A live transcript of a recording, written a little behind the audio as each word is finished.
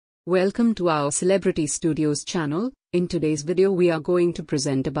Welcome to our Celebrity Studios channel. In today's video we are going to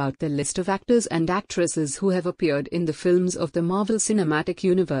present about the list of actors and actresses who have appeared in the films of the Marvel Cinematic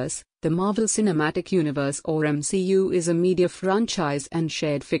Universe. The Marvel Cinematic Universe or MCU is a media franchise and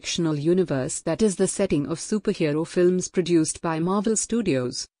shared fictional universe that is the setting of superhero films produced by Marvel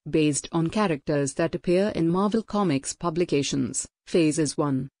Studios, based on characters that appear in Marvel Comics publications. Phases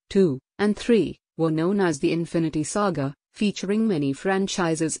 1, 2, and 3 were known as the Infinity Saga, featuring many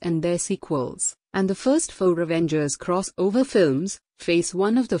franchises and their sequels, and the first 4 Avengers crossover films. Phase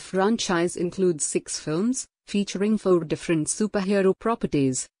 1 of the franchise includes 6 films, featuring 4 different superhero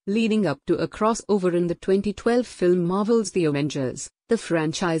properties, leading up to a crossover in the 2012 film Marvel's The Avengers. The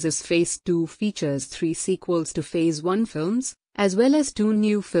franchise's Phase 2 features 3 sequels to Phase 1 films, as well as 2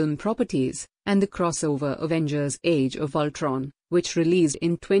 new film properties, and the crossover Avengers Age of Ultron, which released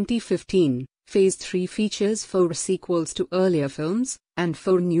in 2015. Phase 3 features 4 sequels to earlier films, and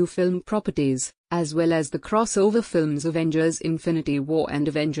 4 new film properties, as well as the crossover films Avengers Infinity War and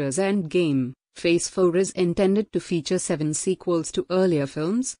Avengers Endgame. Phase 4 is intended to feature 7 sequels to earlier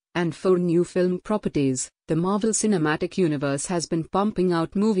films, and 4 new film properties. The Marvel Cinematic Universe has been pumping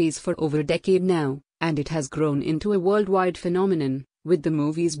out movies for over a decade now, and it has grown into a worldwide phenomenon, with the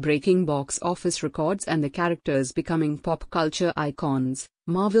movies breaking box office records and the characters becoming pop culture icons.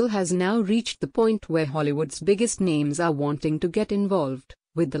 Marvel has now reached the point where Hollywood's biggest names are wanting to get involved,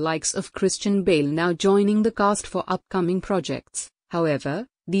 with the likes of Christian Bale now joining the cast for upcoming projects. However,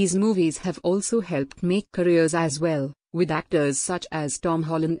 these movies have also helped make careers as well, with actors such as Tom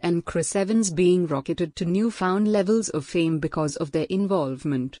Holland and Chris Evans being rocketed to newfound levels of fame because of their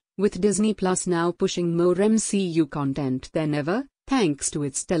involvement, with Disney Plus now pushing more MCU content than ever. Thanks to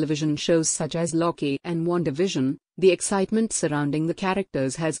its television shows such as Loki and WandaVision, the excitement surrounding the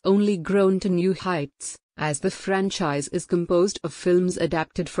characters has only grown to new heights. As the franchise is composed of films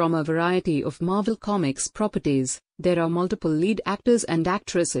adapted from a variety of Marvel Comics properties, there are multiple lead actors and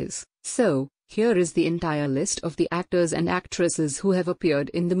actresses. So, here is the entire list of the actors and actresses who have appeared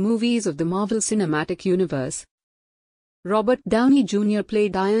in the movies of the Marvel Cinematic Universe. Robert Downey Jr.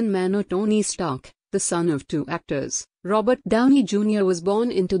 played Iron Man or Tony Stark, the son of 2 actors. Robert Downey Jr. was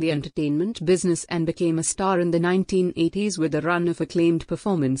born into the entertainment business and became a star in the 1980s with a run of acclaimed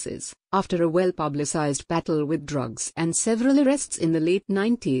performances. After a well-publicized battle with drugs and several arrests in the late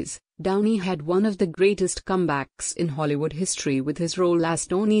 90s, Downey had one of the greatest comebacks in Hollywood history with his role as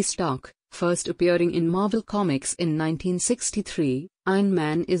Tony Stark. First appearing in Marvel Comics in 1963, Iron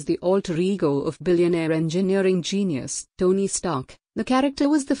Man is the alter ego of billionaire engineering genius Tony Stark. The character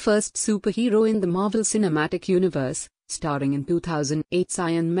was the first superhero in the Marvel Cinematic Universe, starring in 2008's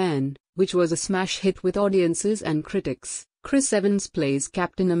Iron Man, which was a smash hit with audiences and critics. Chris Evans plays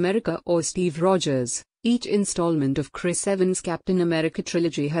Captain America or Steve Rogers. Each installment of Chris Evans' Captain America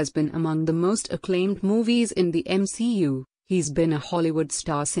trilogy has been among the most acclaimed movies in the MCU. He's been a Hollywood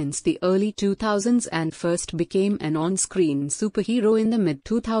star since the early 2000s and first became an on-screen superhero in the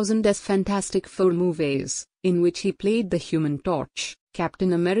mid-2000s Fantastic Four movies, in which he played the Human Torch.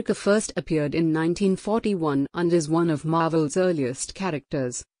 Captain America first appeared in 1941 and is one of Marvel's earliest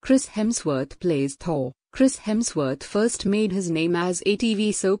characters. Chris Hemsworth plays Thor. Chris Hemsworth first made his name as a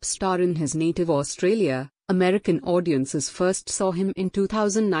TV soap star in his native Australia. American audiences first saw him in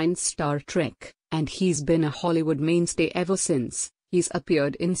 2009's Star Trek, and he's been a Hollywood mainstay ever since. He's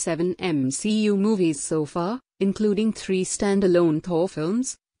appeared in 7 MCU movies so far, including 3 standalone Thor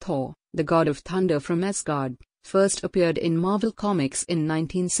films. Thor, the God of Thunder from Asgard, first appeared in Marvel Comics in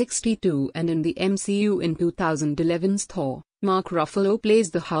 1962 and in the MCU in 2011's Thor. Mark Ruffalo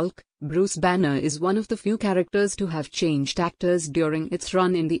plays the Hulk. Bruce Banner is one of the few characters to have changed actors during its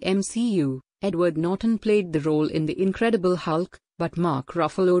run in the MCU. Edward Norton played the role in The Incredible Hulk, but Mark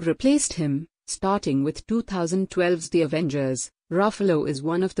Ruffalo replaced him. Starting with 2012's The Avengers, Ruffalo is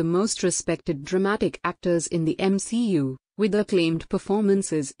one of the most respected dramatic actors in the MCU, with acclaimed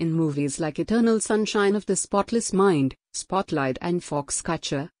performances in movies like Eternal Sunshine of the Spotless Mind, Spotlight and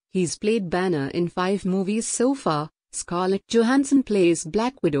Foxcatcher. He's played Banner in 5 movies so far. Scarlett Johansson plays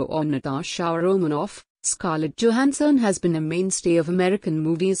Black Widow or Natasha Romanoff. Scarlett Johansson has been a mainstay of American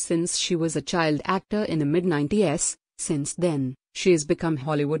movies since she was a child actor in the mid-90s. Since then, she has become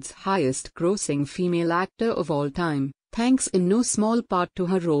Hollywood's highest-grossing female actor of all time, thanks in no small part to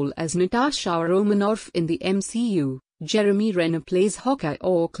her role as Natasha Romanoff in the MCU. Jeremy Renner plays Hawkeye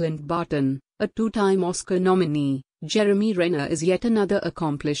or Clint Barton, a 2-time Oscar nominee. Jeremy Renner is yet another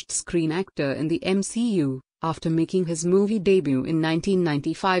accomplished screen actor in the MCU. After making his movie debut in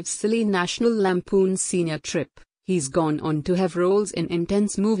 1995's silly National Lampoon's Senior Trip, he's gone on to have roles in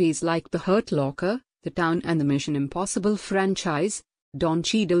intense movies like The Hurt Locker, The Town and the Mission Impossible franchise. Don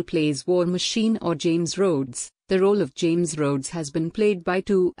Cheadle plays War Machine or James Rhodes. The role of James Rhodes has been played by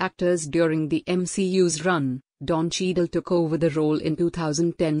two actors during the MCU's run. Don Cheadle took over the role in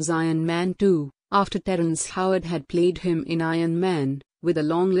 2010's Iron Man 2, after Terrence Howard had played him in Iron Man. With a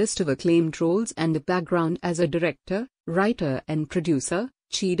long list of acclaimed roles and a background as a director, writer and producer,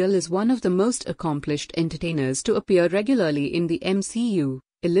 Cheadle is one of the most accomplished entertainers to appear regularly in the MCU.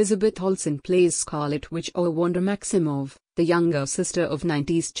 Elizabeth Olsen plays Scarlet Witch or Wanda Maximoff, the younger sister of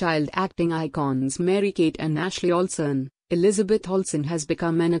 90s child acting icons Mary-Kate and Ashley Olsen. Elizabeth Olsen has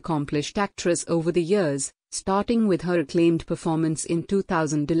become an accomplished actress over the years, starting with her acclaimed performance in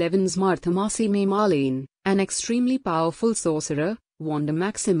 2011's Martha Marcy May Marlene, an extremely powerful sorcerer. Wanda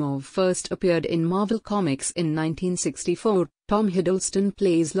Maximoff first appeared in Marvel Comics in 1964. Tom Hiddleston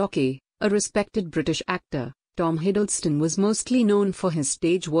plays Loki, a respected British actor. Tom Hiddleston was mostly known for his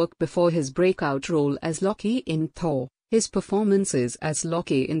stage work before his breakout role as Loki in Thor. His performances as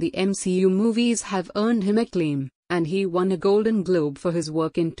Loki in the MCU movies have earned him acclaim, and he won a Golden Globe for his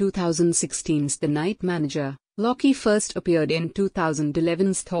work in 2016's The Night Manager. Loki first appeared in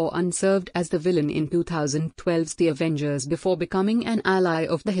 2011's Thor and served as the villain in 2012's The Avengers before becoming an ally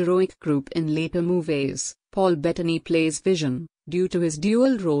of the heroic group in later movies. Paul Bettany plays Vision. Due to his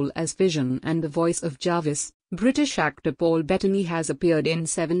dual role as Vision and the voice of Jarvis, British actor Paul Bettany has appeared in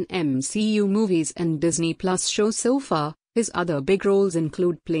 7 MCU movies and Disney Plus shows so far. His other big roles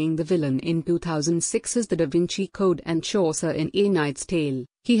include playing the villain in 2006's The Da Vinci Code and Chaucer in A Knight's Tale.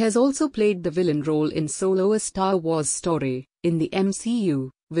 He has also played the villain role in Solo: A Star Wars Story. In the MCU,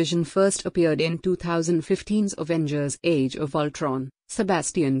 Vision first appeared in 2015's Avengers: Age of Ultron.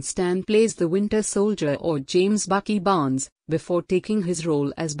 Sebastian Stan plays the Winter Soldier or James Bucky Barnes. Before taking his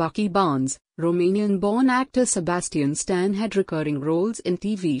role as Bucky Barnes, Romanian-born actor Sebastian Stan had recurring roles in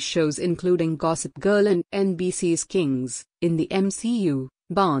TV shows including Gossip Girl and NBC's Kings. In the MCU,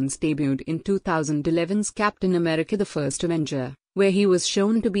 Barnes debuted in 2011's Captain America: The First Avenger, where he was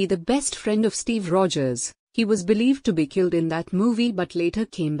shown to be the best friend of Steve Rogers. He was believed to be killed in that movie but later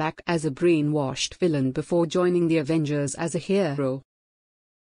came back as a brainwashed villain before joining the Avengers as a hero.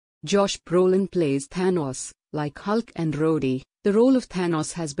 Josh Brolin plays Thanos. Like Hulk and Rhodey, the role of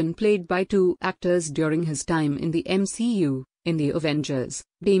Thanos has been played by two actors during his time in the MCU. In the Avengers,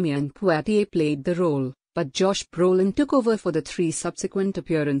 Damian Poitier played the role, but Josh Brolin took over for the three subsequent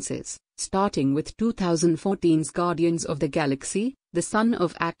appearances. Starting with 2014's Guardians of the Galaxy, the son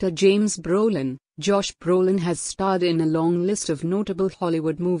of actor James Brolin, Josh Brolin has starred in a long list of notable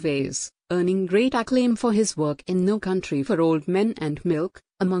Hollywood movies, earning great acclaim for his work in No Country for Old Men and Milk,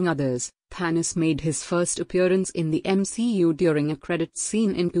 among others. Thanos made his first appearance in the MCU during a credits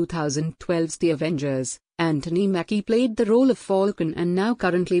scene in 2012's The Avengers. Anthony Mackie played the role of Falcon and now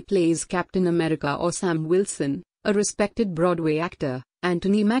currently plays Captain America or Sam Wilson, a respected Broadway actor.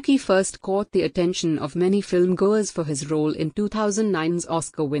 Anthony Mackie first caught the attention of many filmgoers for his role in 2009's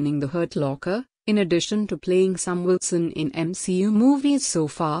Oscar-winning The Hurt Locker. In addition to playing Sam Wilson in MCU movies so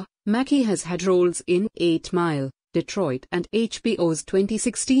far, Mackie has had roles in 8 Mile, Detroit and HBO's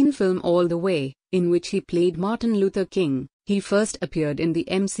 2016 film All the Way, in which he played Martin Luther King. He first appeared in the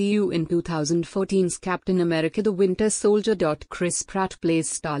MCU in 2014's Captain America: The Winter Soldier. Chris Pratt plays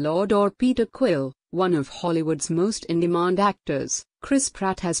Star-Lord or Peter Quill, one of Hollywood's most in-demand actors. Chris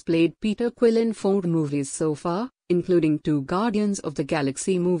Pratt has played Peter Quill in 4 movies so far, including 2 Guardians of the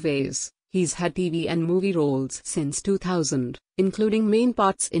Galaxy movies. He's had TV and movie roles since 2000, including main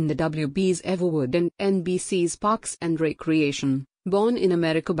parts in the WB's Everwood and NBC's Parks and Recreation. Born in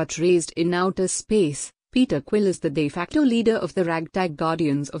America but raised in outer space, Peter Quill is the de facto leader of the ragtag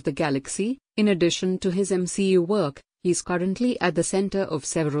Guardians of the Galaxy. In addition to his MCU work, he's currently at the center of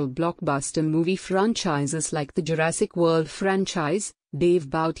several blockbuster movie franchises like the Jurassic World franchise. Dave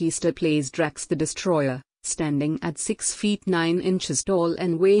Bautista plays Drax the Destroyer. Standing at 6 feet 9 inches tall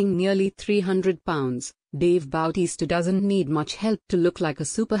and weighing nearly 300 pounds, Dave Bautista doesn't need much help to look like a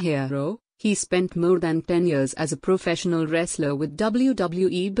superhero. He spent more than 10 years as a professional wrestler with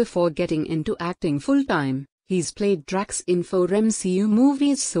WWE before getting into acting full-time. He's played Drax in 4 MCU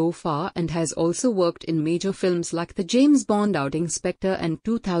movies so far and has also worked in major films like the James Bond outing Spectre and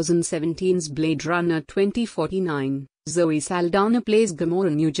 2017's Blade Runner 2049. Zoe Saldana plays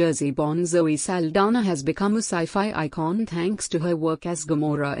Gamora. New Jersey-born Zoe Saldana has become a sci-fi icon thanks to her work as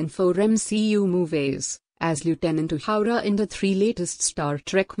Gamora in 4 MCU movies, as Lieutenant Uhura in the 3 latest Star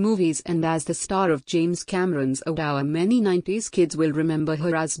Trek movies and as the star of James Cameron's Avatar. Many 90s kids will remember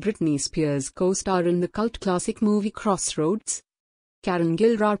her as Britney Spears' co-star in the cult classic movie Crossroads. Karen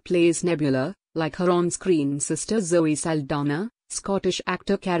Gilrar plays Nebula. Like her on-screen sister Zoe Saldana, Scottish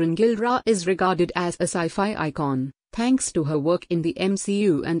actor Karen Gilrar is regarded as a sci-fi icon. Thanks to her work in the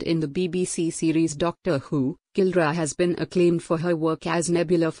MCU and in the BBC series Doctor Who, Kildra has been acclaimed for her work as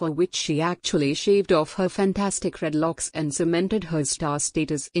Nebula, for which she actually shaved off her fantastic red locks and cemented her star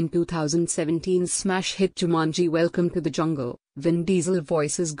status in 2017's smash hit Jumanji: Welcome to the Jungle. Vin Diesel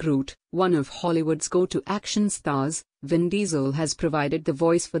voices Groot, one of Hollywood's go-to action stars. Vin Diesel has provided the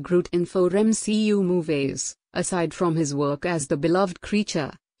voice for Groot in 4 MCU movies. Aside from his work as the beloved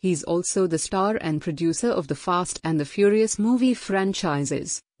creature, he's also the star and producer of the Fast and the Furious movie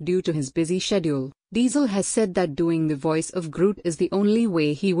franchises. Due to his busy schedule, Diesel has said that doing the voice of Groot is the only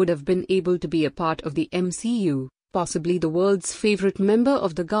way he would have been able to be a part of the MCU. Possibly the world's favorite member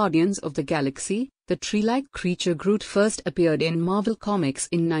of the Guardians of the Galaxy, the tree-like creature Groot first appeared in Marvel Comics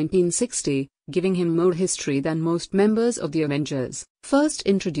in 1960, giving him more history than most members of the Avengers. First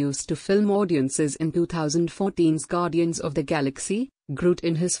introduced to film audiences in 2014's Guardians of the Galaxy, Groot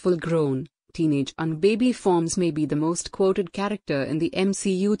in his full-grown, teenage and baby forms may be the most quoted character in the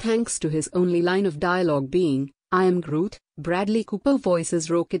MCU thanks to his only line of dialogue being, "I am Groot." Bradley Cooper voices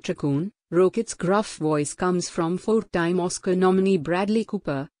Rocket Raccoon. Rocket's gruff voice comes from 4-time Oscar nominee Bradley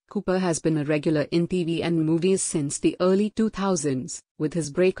Cooper. Cooper has been a regular in TV and movies since the early 2000s, with his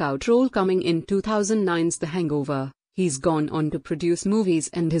breakout role coming in 2009's The Hangover. He's gone on to produce movies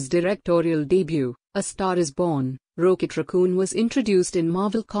and his directorial debut, A Star is Born. Rocket Raccoon was introduced in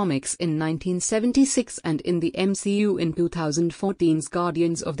Marvel Comics in 1976 and in the MCU in 2014's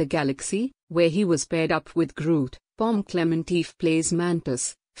Guardians of the Galaxy, where he was paired up with Groot. Pom Klementif plays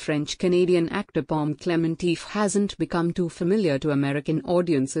Mantis. French-Canadian actor Pom Klementif hasn't become too familiar to American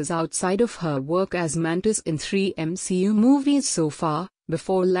audiences outside of her work as Mantis in 3 MCU movies so far.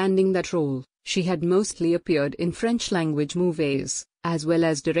 Before landing that role, she had mostly appeared in French-language movies, as well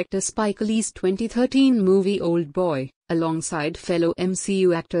as director Spike Lee's 2013 movie Old Boy, alongside fellow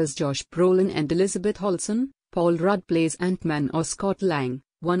MCU actors Josh Brolin and Elizabeth Olsen. Paul Rudd plays Ant-Man or Scott Lang,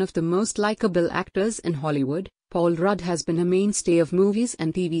 one of the most likable actors in Hollywood. Paul Rudd has been a mainstay of movies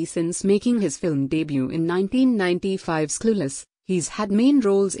and TV since making his film debut in 1995's Clueless. He's had main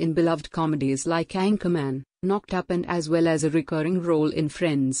roles in beloved comedies like Anchorman, Knocked Up and as well as a recurring role in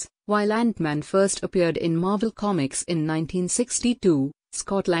Friends. While Ant-Man first appeared in Marvel Comics in 1962,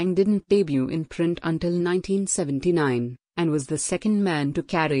 Scott Lang didn't debut in print until 1979, and was the second man to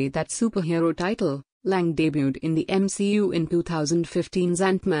carry that superhero title. Lang debuted in the MCU in 2015's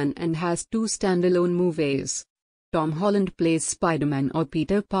Ant-Man and has 2 standalone movies. Tom Holland plays Spider-Man or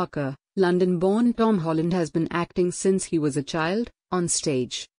Peter Parker. London-born Tom Holland has been acting since he was a child, on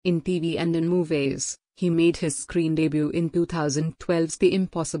stage, in TV and in movies. He made his screen debut in 2012's The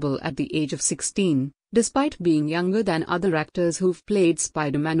Impossible at the age of 16. Despite being younger than other actors who've played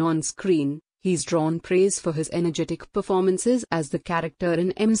Spider-Man on screen, he's drawn praise for his energetic performances as the character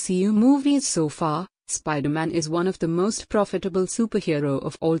in MCU movies so far. Spider-Man is one of the most profitable superhero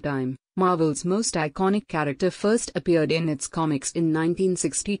of all time. Marvel's most iconic character first appeared in its comics in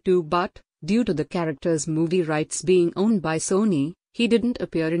 1962, but, due to the character's movie rights being owned by Sony, he didn't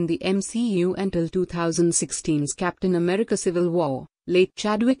appear in the MCU until 2016's Captain America: Civil War. Late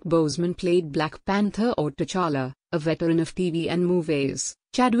Chadwick Boseman played Black Panther or T'Challa, a veteran of TV and movies.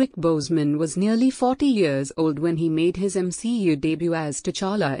 Chadwick Boseman was nearly 40 years old when he made his MCU debut as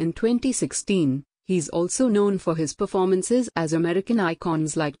T'Challa in 2016. He's also known for his performances as American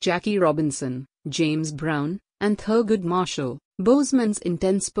icons like Jackie Robinson, James Brown, and Thurgood Marshall. Boseman's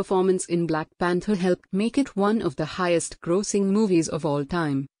intense performance in Black Panther helped make it one of the highest-grossing movies of all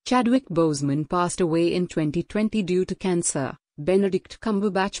time. Chadwick Boseman passed away in 2020 due to cancer. Benedict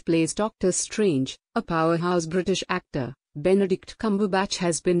Cumberbatch plays Doctor Strange, a powerhouse British actor. Benedict Cumberbatch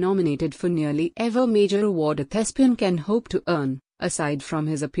has been nominated for nearly every major award a thespian can hope to earn. Aside from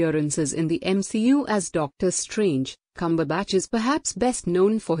his appearances in the MCU as Doctor Strange, Cumberbatch is perhaps best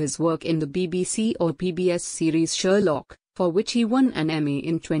known for his work in the BBC or PBS series Sherlock, for which he won an Emmy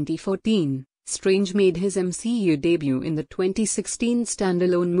in 2014. Strange made his MCU debut in the 2016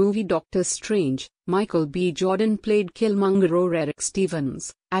 standalone movie Doctor Strange. Michael B. Jordan played Killmonger or Eric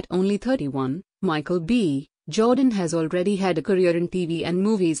Stevens. At only 31, Michael B. Jordan has already had a career in TV and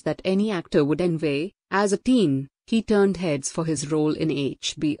movies that any actor would envy. As a teen, he turned heads for his role in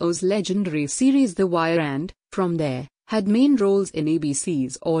HBO's legendary series The Wire and, from there, had main roles in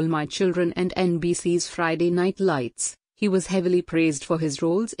ABC's All My Children and NBC's Friday Night Lights. He was heavily praised for his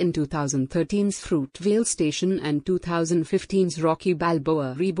roles in 2013's Fruitvale Station and 2015's Rocky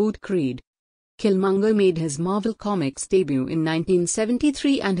Balboa reboot Creed. Killmonger made his Marvel Comics debut in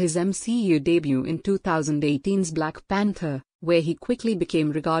 1973 and his MCU debut in 2018's Black Panther. where he quickly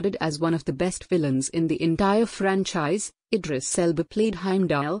became regarded as one of the best villains in the entire franchise. Idris Elba played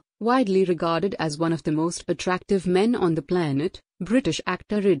Heimdall, widely regarded as one of the most attractive men on the planet. British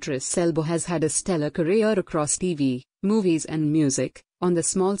actor Idris Elba has had a stellar career across TV, movies and music. On the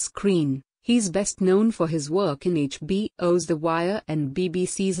small screen, he's best known for his work in HBO's The Wire and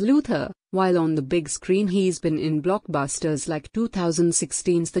BBC's Luther, while on the big screen he's been in blockbusters like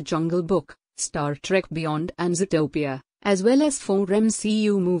 2016's The Jungle Book, Star Trek Beyond and Zootopia, as well as 4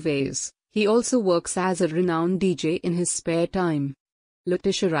 MCU movies. He also works as a renowned DJ in his spare time.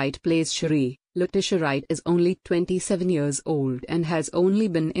 Letitia Wright plays Cherie. Letitia Wright is only 27 years old and has only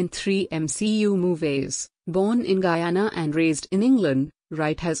been in 3 MCU movies. Born in Guyana and raised in England,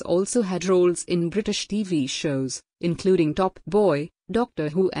 Wright has also had roles in British TV shows, including Top Boy, Doctor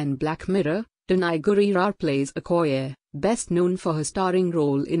Who and Black Mirror. Danai Gurira plays Okoye, best known for her starring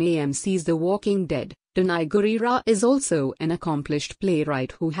role in AMC's The Walking Dead. Danai Gurira is also an accomplished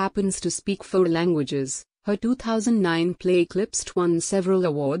playwright who happens to speak 4 languages. Her 2009 play Eclipsed won several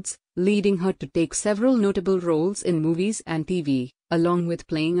awards, leading her to take several notable roles in movies and TV, along with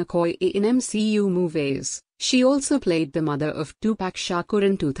playing Okoye in MCU movies. She also played the mother of Tupac Shakur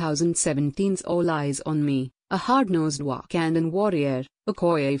in 2017's All Eyes on Me, a hard-nosed Wakandan warrior.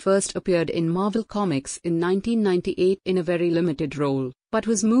 Okoye first appeared in Marvel Comics in 1998 in a very limited role, but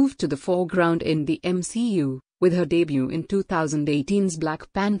was moved to the foreground in the MCU, with her debut in 2018's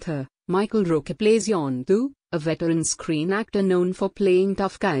Black Panther. Michael Rooker plays Yondu, a veteran screen actor known for playing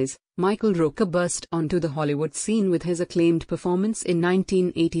tough guys. Michael Rooker burst onto the Hollywood scene with his acclaimed performance in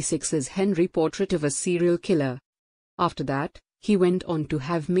 1986's Henry Portrait of a Serial Killer. After that, he went on to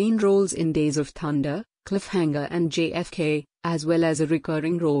have main roles in Days of Thunder, Cliffhanger and JFK, as well as a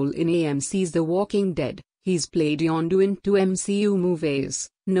recurring role in AMC's The Walking Dead. He's played Yondu in 2 MCU movies.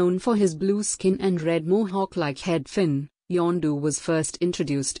 Known for his blue skin and red mohawk-like head fin, Yondu was first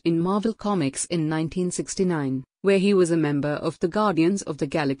introduced in Marvel Comics in 1969, where he was a member of the Guardians of the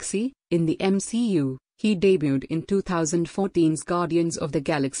Galaxy. In the MCU, he debuted in 2014's Guardians of the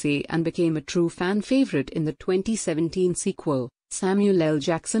Galaxy and became a true fan favorite in the 2017 sequel. Samuel L.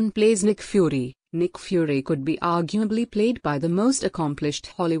 Jackson plays Nick Fury. Nick Fury could be arguably played by the most accomplished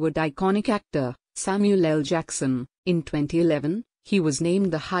Hollywood iconic actor, Samuel L. Jackson. In 2011, he was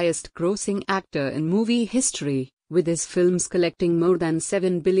named the highest-grossing actor in movie history, with his films collecting more than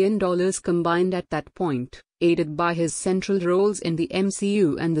 $7 billion combined at that point. Aided by his central roles in the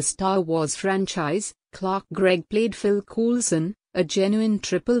MCU and the Star Wars franchise, Clark Gregg played Phil Coulson, a genuine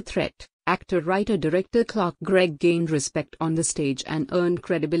triple threat. Actor, writer, director Clark Gregg gained respect on the stage and earned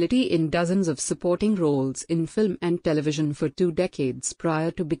credibility in dozens of supporting roles in film and television for 2 decades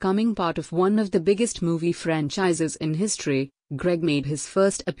prior to becoming part of one of the biggest movie franchises in history. Gregg made his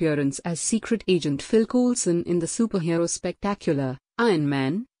first appearance as Secret Agent Phil Coulson in the superhero spectacular, Iron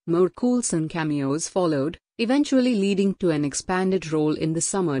Man. More Coulson cameos followed, eventually leading to an expanded role in the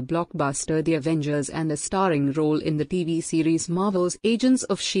summer blockbuster The Avengers and a starring role in the TV series Marvel's Agents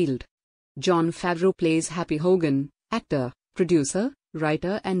of S.H.I.E.L.D. Jon Favreau plays Happy Hogan. Actor, producer,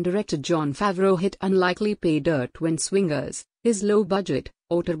 writer and director Jon Favreau hit unlikely pay dirt when Swingers, his low-budget,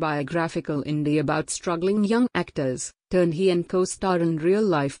 autobiographical indie about struggling young actors, turned he and co-star and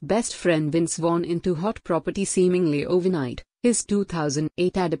real-life best friend Vince Vaughn into hot property seemingly overnight. His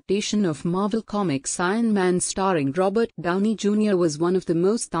 2008 adaptation of Marvel Comics' Iron Man starring Robert Downey Jr. was one of the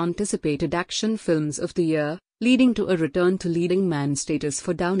most anticipated action films of the year, leading to a return to leading man status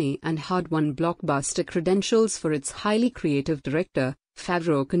for Downey and hard-won blockbuster credentials for its highly creative director.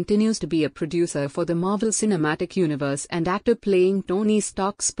 Favreau continues to be a producer for the Marvel Cinematic Universe and actor playing Tony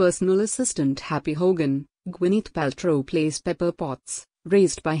Stark's personal assistant Happy Hogan. Gwyneth Paltrow plays Pepper Potts,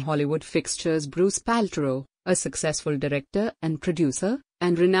 raised by Hollywood fixtures Bruce Paltrow, a successful director and producer,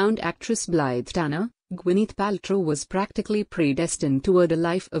 and renowned actress Blythe Tanner. Gwyneth Paltrow was practically predestined toward a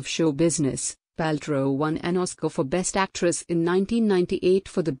life of show business. Paltrow won an Oscar for Best Actress in 1998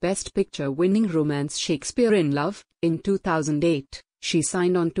 for the Best Picture-winning romance Shakespeare in Love. In 2008, she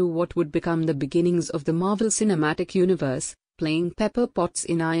signed on to what would become the beginnings of the Marvel Cinematic Universe, playing Pepper Potts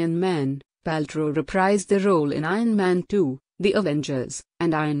in Iron Man. Paltrow reprised the role in Iron Man 2, The Avengers,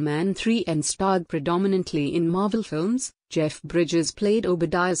 and Iron Man 3 and starred predominantly in Marvel films. Jeff Bridges played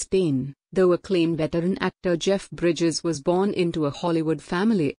Obadiah Stane. Though acclaimed veteran actor Jeff Bridges was born into a Hollywood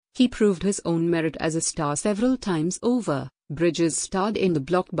family, he proved his own merit as a star several times over. Bridges starred in the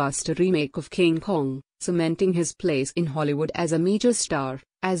blockbuster remake of King Kong, cementing his place in Hollywood as a major star.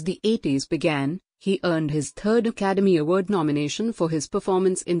 As the 80s began, he earned his 3rd Academy Award nomination for his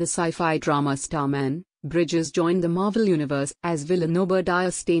performance in the sci-fi drama Starman. Bridges joined the Marvel Universe as villain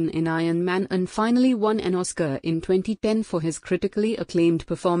Obadiah Stane in Iron Man and finally won an Oscar in 2010 for his critically acclaimed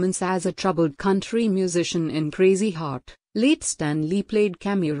performance as a troubled country musician in Crazy Heart. Late Stan Lee played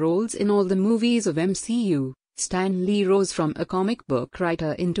cameo roles in all the movies of MCU. Stan Lee rose from a comic book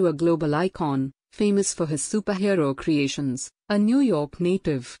writer into a global icon, famous for his superhero creations. A New York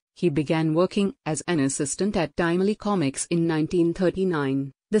native, he began working as an assistant at Timely Comics in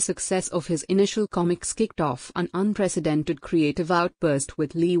 1939. The success of his initial comics kicked off an unprecedented creative outburst,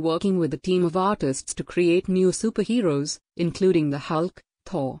 with Lee working with a team of artists to create new superheroes, including the Hulk,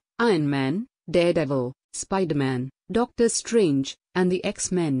 Thor, Iron Man, Daredevil, Spider-Man, Doctor Strange, and the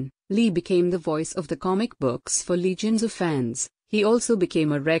X-Men. Lee became the voice of the comic books for legions of fans. He also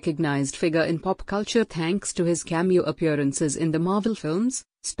became a recognized figure in pop culture thanks to his cameo appearances in the Marvel films,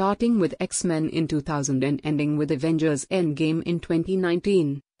 starting with X-Men in 2000 and ending with Avengers Endgame in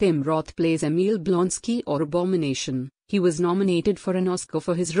 2019. Tim Roth plays Emil Blonsky, or Abomination. He was nominated for an Oscar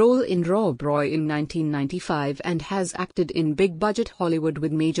for his role in Rob Roy in 1995 and has acted in big-budget Hollywood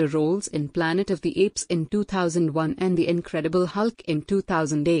with major roles in Planet of the Apes in 2001 and The Incredible Hulk in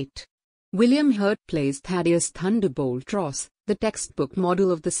 2008. William Hurt plays Thaddeus Thunderbolt Ross, the textbook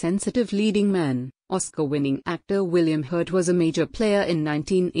model of the sensitive leading man. Oscar-winning actor William Hurt was a major player in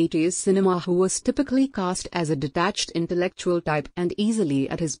 1980s cinema who was typically cast as a detached intellectual type and easily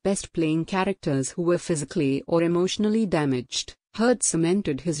at his best playing characters who were physically or emotionally damaged. Hurt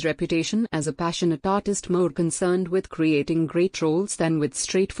cemented his reputation as a passionate artist more concerned with creating great roles than with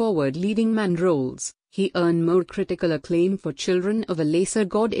straightforward leading man roles. He earned more critical acclaim for Children of a Lesser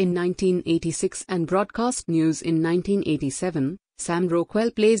God in 1986 and Broadcast News in 1987. Sam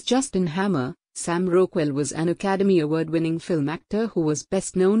Rockwell plays Justin Hammer. Sam Rockwell was an Academy Award-winning film actor who was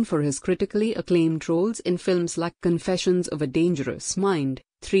best known for his critically acclaimed roles in films like Confessions of a Dangerous Mind,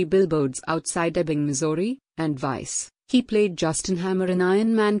 3 Billboards Outside Ebbing, Missouri, and Vice. He played Justin Hammer in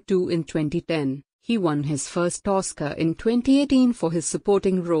Iron Man 2 in 2010. He won his first Oscar in 2018 for his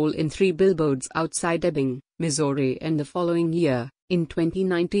supporting role in 3 Billboards Outside Ebbing, Missouri, and the following year, in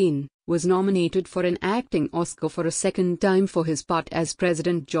 2019, was nominated for an acting Oscar for a second time for his part as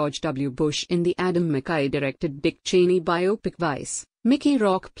President George W. Bush in the Adam McKay-directed Dick Cheney biopic Vice. Mickey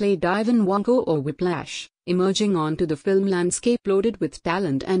Rourke played Ivan Vanko, or Whiplash. Emerging onto the film landscape loaded with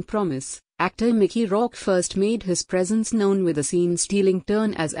talent and promise, actor Mickey Rourke first made his presence known with a scene-stealing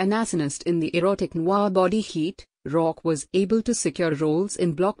turn as an arsonist in the erotic noir Body Heat. Rourke was able to secure roles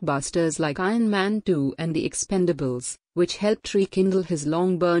in blockbusters like Iron Man 2 and The Expendables, which helped rekindle his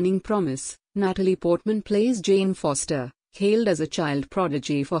long-burning promise. Natalie Portman plays Jane Foster, hailed as a child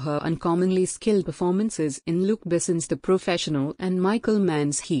prodigy for her uncommonly skilled performances in Luc Besson's The Professional and Michael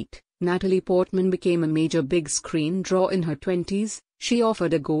Mann's Heat. Natalie Portman became a major big-screen draw in her 20s. She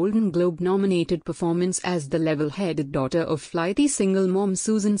offered a Golden Globe-nominated performance as the level-headed daughter of flighty single mom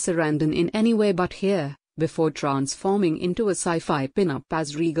Susan Sarandon in Anywhere But Here, before transforming into a sci-fi pin-up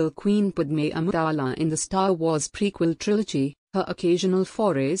as Regal Queen Padmé Amidala in the Star Wars prequel trilogy. Her occasional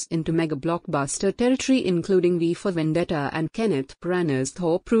forays into mega-blockbuster territory, including V for Vendetta and Kenneth Branagh's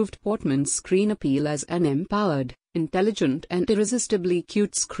Thor, proved Portman's screen appeal as an empowered, intelligent and irresistibly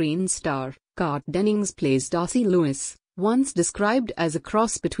cute screen star. Kat Dennings plays Darcy Lewis. Once described as a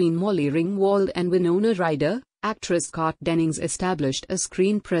cross between Molly Ringwald and Winona Ryder, actress Kat Dennings established a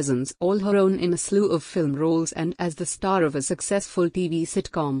screen presence all her own in a slew of film roles, and as the star of a successful TV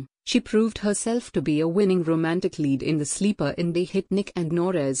sitcom, she proved herself to be a winning romantic lead in the sleeper indie hit Nick and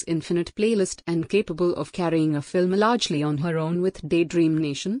Nora's Infinite Playlist, and capable of carrying a film largely on her own with Daydream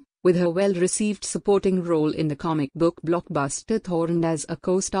Nation. With her well-received supporting role in the comic book blockbuster Thor and as a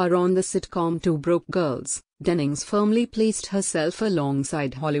co-star on the sitcom Two Broke Girls, Dennings firmly placed herself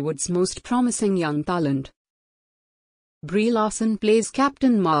alongside Hollywood's most promising young talent. Brie Larson plays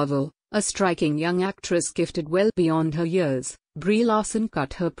Captain Marvel, a striking young actress gifted well beyond her years. Brie Larson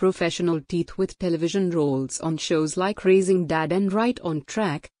cut her professional teeth with television roles on shows like Raising Dad and Right on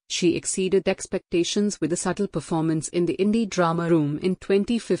Track. She exceeded expectations with a subtle performance in the indie drama Room in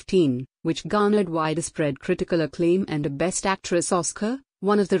 2015, which garnered widespread critical acclaim and a Best Actress Oscar.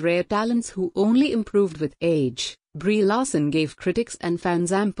 One of the rare talents who only improved with age, Brie Larson gave critics and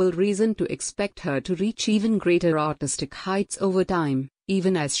fans ample reason to expect her to reach even greater artistic heights over time,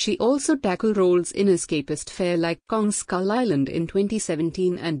 even as she also tackled roles in escapist fare like Kong Skull Island in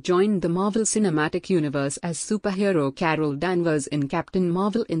 2017 and joined the Marvel Cinematic Universe as superhero Carol Danvers in Captain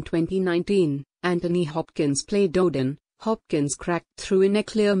Marvel in 2019. Anthony Hopkins played Odin, Hopkins cracked through in a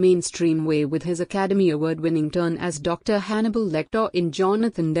clear mainstream way with his Academy Award-winning turn as Dr. Hannibal Lecter in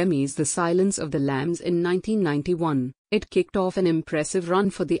Jonathan Demme's The Silence of the Lambs in 1991. It kicked off an impressive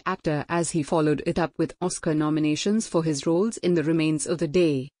run for the actor as he followed it up with Oscar nominations for his roles in The Remains of the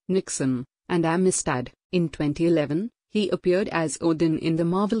Day, Nixon, and Amistad. In 2011, he appeared as Odin in the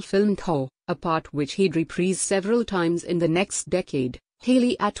Marvel film Thor, a part which he'd reprise several times in the next decade.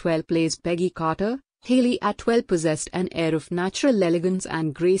 Hayley Atwell plays Peggy Carter. Hayley Atwell possessed an air of natural elegance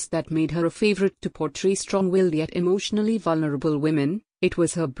and grace that made her a favorite to portray strong-willed yet emotionally vulnerable women. It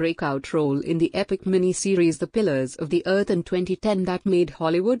was her breakout role in the epic miniseries The Pillars of the Earth in 2010 that made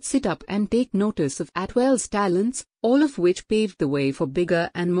Hollywood sit up and take notice of Atwell's talents, all of which paved the way for bigger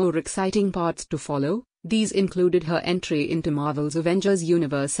and more exciting parts to follow. These included her entry into Marvel's Avengers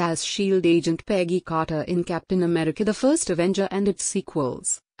universe as S.H.I.E.L.D. agent Peggy Carter in Captain America: The First Avenger and its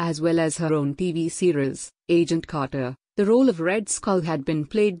sequels, as well as her own TV series, Agent Carter. The role of Red Skull had been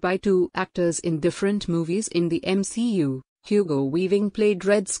played by two actors in different movies in the MCU. Hugo Weaving played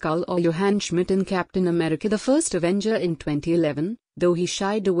Red Skull or Johann Schmidt in Captain America: The First Avenger in 2011, though he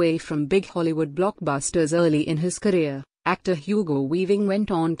shied away from big Hollywood blockbusters early in his career. Actor Hugo Weaving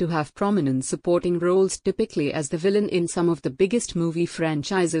went on to have prominent supporting roles, typically as the villain in some of the biggest movie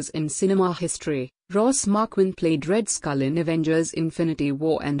franchises in cinema history. Ross Marquand played Red Skull in Avengers: Infinity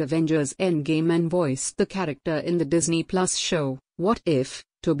War and Avengers: Endgame and voiced the character in the Disney Plus show, What If?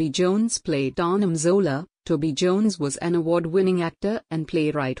 Toby Jones played Arnim Zola. Toby Jones was an award-winning actor and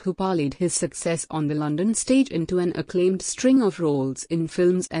playwright who parlayed his success on the London stage into an acclaimed string of roles in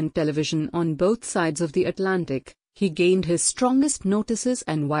films and television on both sides of the Atlantic. He gained his strongest notices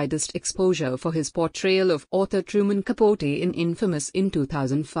and widest exposure for his portrayal of author Truman Capote in Infamous in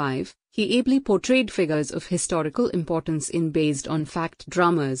 2005. He ably portrayed figures of historical importance in based-on-fact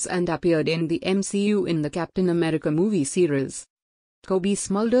dramas and appeared in the MCU in the Captain America movie series. Cobie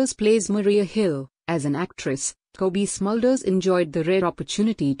Smulders plays Maria Hill. As an actress, Cobie Smulders enjoyed the rare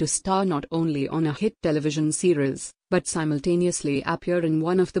opportunity to star not only on a hit television series, but simultaneously appear in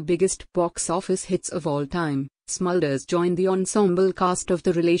one of the biggest box office hits of all time. Smulders joined the ensemble cast of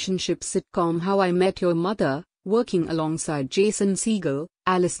the relationship sitcom How I Met Your Mother, working alongside Jason Segel,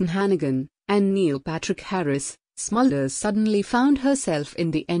 Alison Hannigan, and Neil Patrick Harris. Smulders suddenly found herself in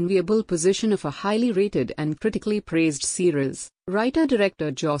the enviable position of a highly rated and critically praised series.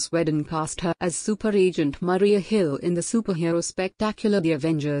 Writer-director Joss Whedon cast her as Super Agent Maria Hill in the superhero spectacular The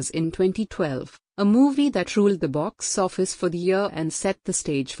Avengers in 2012, a movie that ruled the box office for the year and set the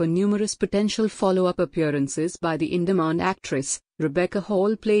stage for numerous potential follow-up appearances by the in-demand actress. Rebecca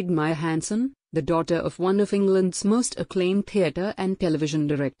Hall played Maya Hansen, the daughter of one of England's most acclaimed theatre and television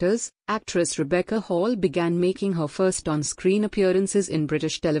directors. Actress Rebecca Hall began making her first on-screen appearances in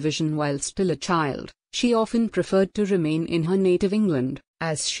British television while still a child. She often preferred to remain in her native England,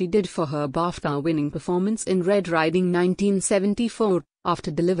 as she did for her BAFTA-winning performance in Red Riding 1974.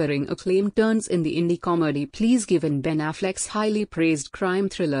 After delivering acclaimed turns in the indie comedy Please Give and Ben Affleck's highly praised crime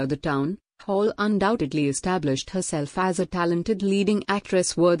thriller The Town, Hall undoubtedly established herself as a talented leading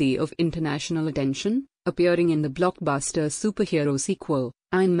actress worthy of international attention, appearing in the blockbuster superhero sequel,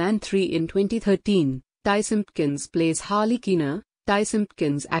 Iron Man 3 in 2013. Ty Simpkins plays Harley Keener. Ty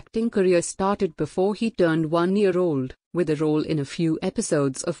Simpkins' acting career started before he turned 1 year old, with a role in a few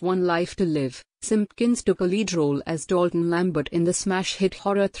episodes of One Life to Live. Simpkins took a lead role as Dalton Lambert in the smash hit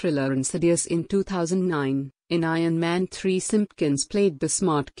horror thriller Insidious in 2009. In Iron Man 3, Simpkins played the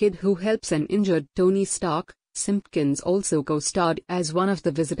smart kid who helps an injured Tony Stark. Simpkins also co-starred as one of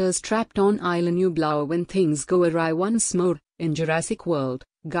the visitors trapped on Isla Nublar when things go awry once more. In Jurassic World,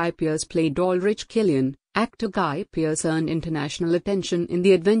 Guy Pearce played Aldrich Killian. Actor Guy Pearce earned international attention in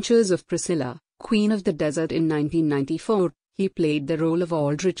The Adventures of Priscilla, Queen of the Desert in 1994. He played the role of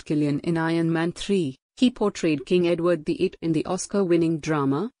Aldrich Killian in Iron Man 3. He portrayed King Edward VIII in the Oscar-winning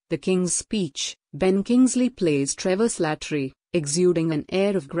drama, The King's Speech. Ben Kingsley plays Trevor Slattery, exuding an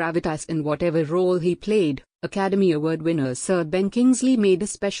air of gravitas in whatever role he played. Academy Award winner Sir Ben Kingsley made a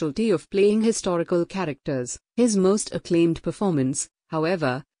specialty of playing historical characters. His most acclaimed performance,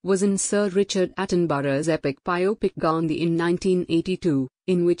 however, was in Sir Richard Attenborough's epic biopic Gandhi in 1982,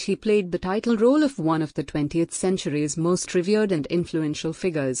 in which he played the title role of one of the 20th century's most revered and influential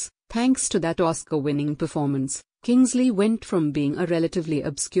figures. Thanks to that Oscar-winning performance, Kingsley went from being a relatively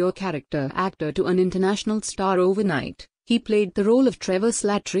obscure character actor to an international star overnight. He played the role of Trevor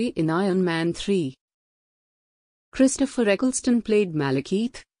Slattery in Iron Man 3. Christopher Eccleston played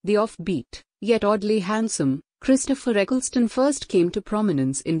Malekith, the offbeat, yet oddly handsome. Christopher Eccleston first came to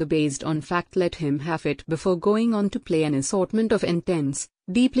prominence in the Based on Fact Let Him Have It before going on to play an assortment of intense,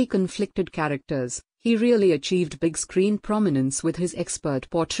 deeply conflicted characters. He really achieved big screen prominence with his expert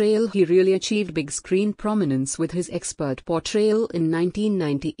portrayal. In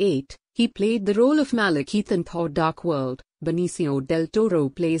 1998, he played the role of Malekith in Thor: Dark World. Benicio del Toro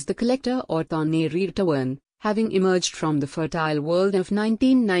plays the collector Arthur Neri Tavern, having emerged from the fertile world of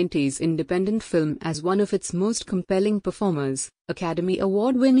 1990s independent film as one of its most compelling performers. Academy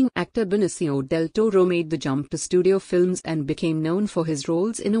Award-winning actor Benicio del Toro made the jump to studio films and became known for his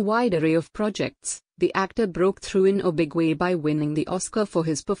roles in a wide array of projects. The actor broke through in a big way by winning the Oscar for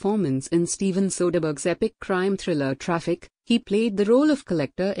his performance in Steven Soderbergh's epic crime thriller Traffic. He played the role of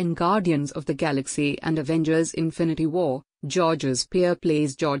collector in Guardians of the Galaxy and Avengers: Infinity War. Georges Pierre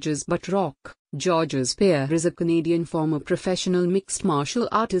plays Georges Buttrock. Georges Pierre is a Canadian former professional mixed martial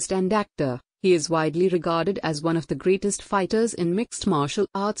artist and actor. He is widely regarded as one of the greatest fighters in mixed martial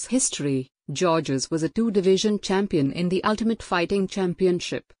arts history. Georges was a two-division champion in the Ultimate Fighting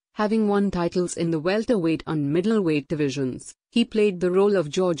Championship, having won titles in the welterweight and middleweight divisions. He played the role of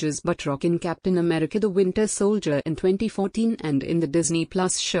Georges Buttrock in Captain America: The Winter Soldier in 2014 and in the Disney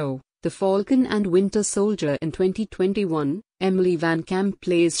Plus show The Falcon and Winter Soldier in 2021. Emily Van Camp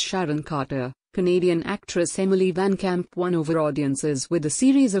plays Sharon Carter. Canadian actress Emily Van Camp won over audiences with a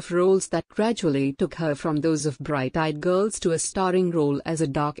series of roles that gradually took her from those of bright-eyed girls to a starring role as a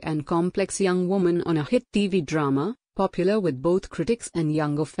dark and complex young woman on a hit TV drama, popular with both critics and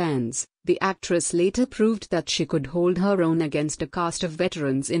younger fans. The actress later proved that she could hold her own against a cast of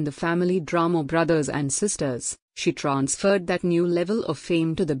veterans in the family drama Brothers and Sisters. She transferred that new level of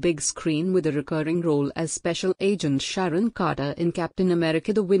fame to the big screen with a recurring role as Special Agent Sharon Carter in Captain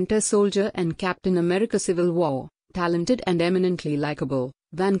America: The Winter Soldier and Captain America: Civil War. Talented and eminently likable,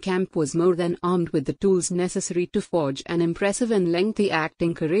 Van Camp was more than armed with the tools necessary to forge an impressive and lengthy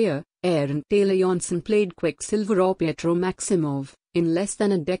acting career. Aaron Taylor Johnson played Quicksilver or Pietro Maximov. In less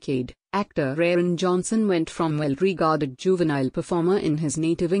than a decade, actor Aaron Johnson went from well-regarded juvenile performer in his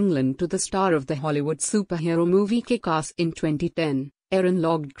native England to the star of the Hollywood superhero movie Kick-Ass in 2010. Aaron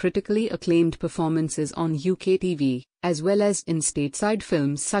logged critically acclaimed performances on UK TV, as well as in stateside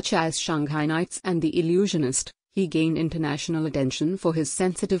films such as Shanghai Nights and The Illusionist. He gained international attention for his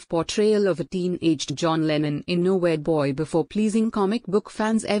sensitive portrayal of a teen-aged John Lennon in Nowhere Boy before pleasing comic book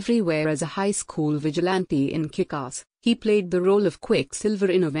fans everywhere as a high school vigilante in Kick-Ass. He played the role of Quicksilver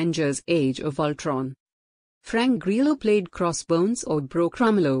in Avengers: Age of Ultron. Frank Grillo played Crossbones or Bro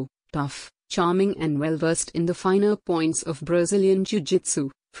Cramulo, tough, charming and well-versed in the finer points of Brazilian Jiu-Jitsu.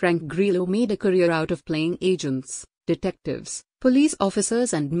 Frank Grillo made a career out of playing agents, detectives, police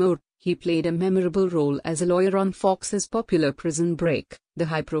officers and more. He played a memorable role as a lawyer on Fox's popular Prison Break. The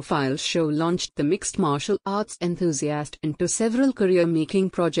high-profile show launched the mixed martial arts enthusiast into several career-making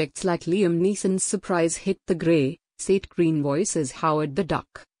projects like Liam Neeson's surprise hit The Grey. Seth Green voices Howard the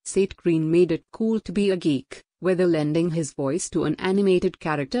Duck. Seth Green made it cool to be a geek, whether lending his voice to an animated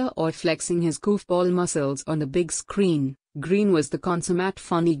character or flexing his goofball muscles on the big screen. Green was the consummate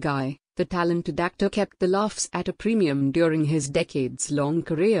funny guy. The talented actor kept the laughs at a premium during his decades-long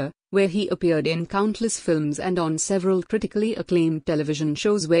career, where he appeared in countless films and on several critically acclaimed television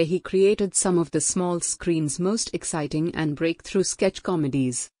shows where he created some of the small screen's most exciting and breakthrough sketch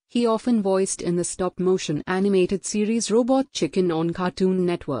comedies. He often voiced in the stop-motion animated series Robot Chicken on Cartoon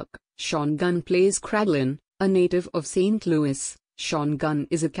Network. Sean Gunn plays Kraglin, a native of St. Louis. Sean Gunn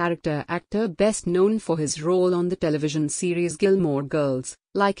is a character actor best known for his role on the television series Gilmore Girls.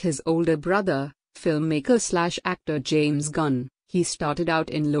 Like his older brother, filmmaker/actor James Gunn, he started out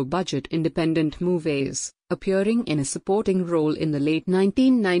in low-budget independent movies, appearing in a supporting role in the late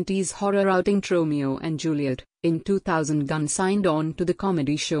 1990s horror outing Romeo and Juliet. In 2000, Gunn signed on to the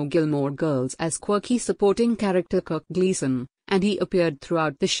comedy show Gilmore Girls as quirky supporting character Kirk Gleason, and he appeared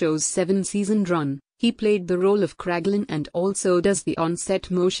throughout the show's 7-season run. He played the role of Kraglin and also does the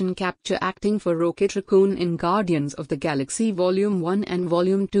on-set motion capture acting for Rocket Raccoon in Guardians of the Galaxy Volume 1 and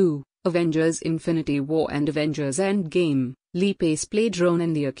Volume 2, Avengers: Infinity War and Avengers: Endgame. Lee Pace played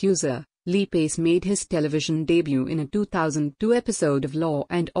Ronan the Accuser. Lee Pace made his television debut in a 2002 episode of Law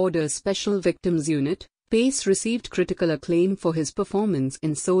and Order Special Victims Unit. Pace received critical acclaim for his performance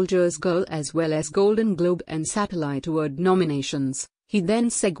in Soldier's Girl as well as Golden Globe and Satellite Award nominations. He then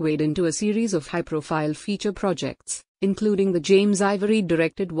segued into a series of high-profile feature projects, including the James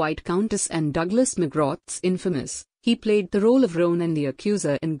Ivory-directed White Countess and Douglas McGrath's Infamous. He played the role of Ronan the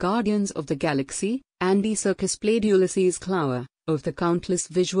Accuser in Guardians of the Galaxy. Andy Serkis played Ulysses Klaue. Of the countless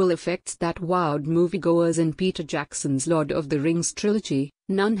visual effects that wowed moviegoers in Peter Jackson's Lord of the Rings trilogy,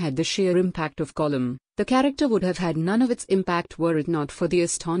 none had the sheer impact of Gollum. The character would have had none of its impact were it not for the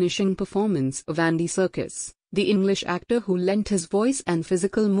astonishing performance of Andy Serkis, the English actor who lent his voice and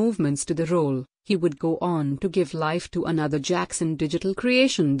physical movements to the role. He would go on to give life to another Jackson Digital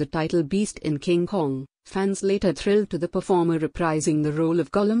creation, the title Beast in King Kong. Fans later thrilled to the performer reprising the role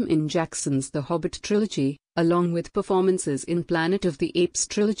of Gollum in Jackson's The Hobbit trilogy, along with performances in Planet of the Apes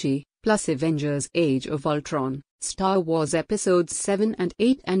trilogy, plus Avengers Age of Ultron, Star Wars Episodes 7 and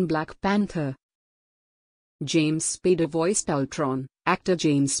 8 and Black Panther. James Spader voiced Ultron. Actor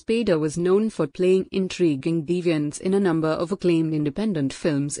James Spader was known for playing intriguing deviants in a number of acclaimed independent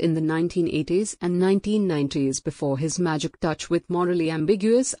films in the 1980s and 1990s before his magic touch with morally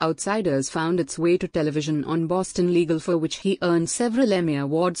ambiguous Outsiders found its way to television on Boston Legal, for which he earned several Emmy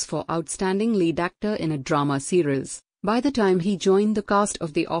Awards for Outstanding Lead Actor in a Drama Series. By the time he joined the cast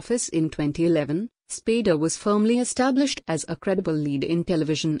of The Office in 2011, Spader was firmly established as a credible lead in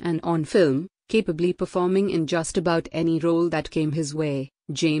television and on film, capably performing in just about any role that came his way.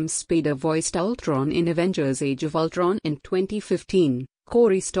 James Spader voiced Ultron in Avengers Age of Ultron in 2015.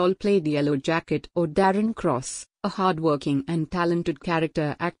 Corey Stoll played Yellow Jacket or Darren Cross, a hard-working and talented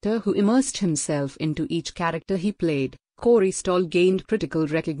character actor who immersed himself into each character he played. Corey Stoll gained critical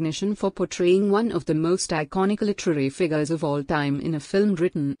recognition for portraying one of the most iconic literary figures of all time in a film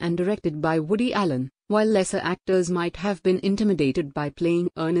written and directed by Woody Allen. While lesser actors might have been intimidated by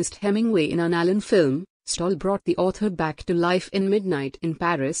playing Ernest Hemingway in an Allen film, Stoll brought the author back to life in Midnight in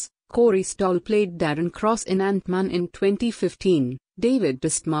Paris. Corey Stoll played Darren Cross in Ant-Man in 2015. David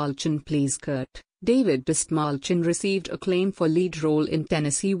Dastmalchian plays Kurt. David Dastmalchian received acclaim for lead role in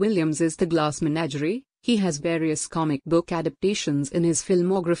Tennessee Williams's The Glass Menagerie. He has various comic book adaptations in his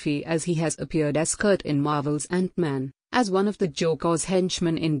filmography, as he has appeared as Kurt in Marvel's Ant-Man, as one of the Joker's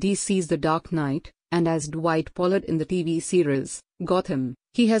henchmen in DC's The Dark Knight, and as Dwight Pollard in the TV series Gotham.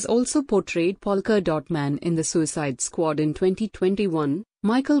 He has also portrayed Polka Dot Man in The Suicide Squad in 2021.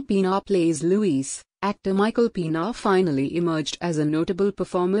 Michael Pena plays Luis. Actor Michael Pena finally emerged as a notable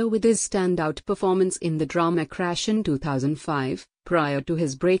performer with his standout performance in the drama Crash in 2005. Prior to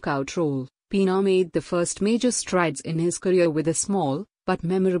his breakout role, Pena made the first major strides in his career with a small, but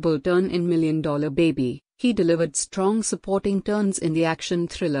memorable turn in $1 Million Baby. He delivered strong supporting turns in the action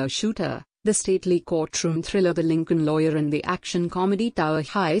thriller Shooter, the stately courtroom thriller The Lincoln Lawyer, and the action comedy Tower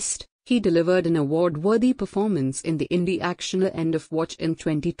Heist. He delivered an award-worthy performance in the indie action End of Watch in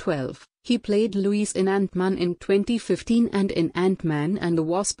 2012. He played Luis in Ant-Man in 2015 and in Ant-Man and the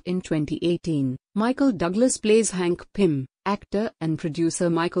Wasp in 2018. Michael Douglas plays Hank Pym. Actor and producer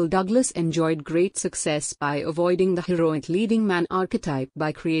Michael Douglas enjoyed great success by avoiding the heroic leading man archetype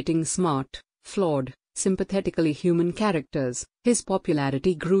by creating smart, flawed, sympathetically human characters. His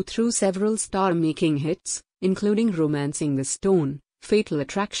popularity grew through several star-making hits, including Romancing the Stone, Fatal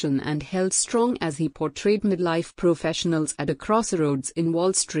Attraction and Held Strong, as he portrayed midlife professionals at a crossroads in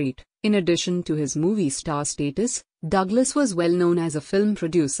Wall Street. In addition to his movie star status, Douglas was well known as a film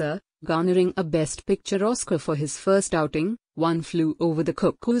producer, garnering a Best Picture Oscar for his first outing, One Flew Over the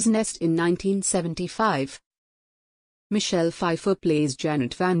Cuckoo's Nest in 1975. Michelle Pfeiffer plays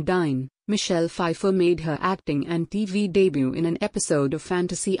Janet Van Dyne. Michelle Pfeiffer made her acting and TV debut in an episode of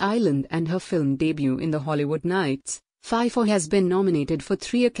Fantasy Island and her film debut in The Hollywood Knights. Pfeiffer has been nominated for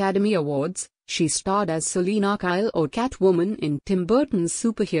 3 Academy Awards. She starred as Selina Kyle or Catwoman in Tim Burton's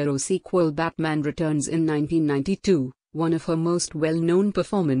superhero sequel Batman Returns in 1992, one of her most well-known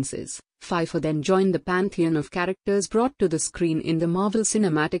performances. Pfeiffer then joined the pantheon of characters brought to the screen in the Marvel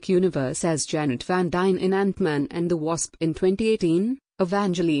Cinematic Universe as Janet Van Dyne in Ant-Man and the Wasp in 2018.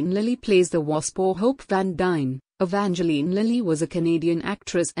 Evangeline Lilly plays the Wasp or Hope Van Dyne. Evangeline Lilly was a Canadian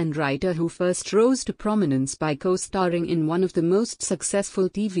actress and writer who first rose to prominence by co-starring in one of the most successful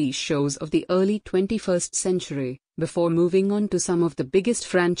TV shows of the early 21st century, before moving on to some of the biggest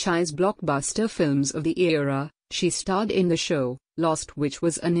franchise blockbuster films of the era. She starred in the show Lost, which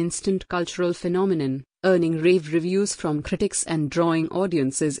was an instant cultural phenomenon, earning rave reviews from critics and drawing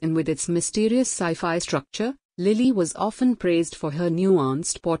audiences in with its mysterious sci-fi structure. Lilly was often praised for her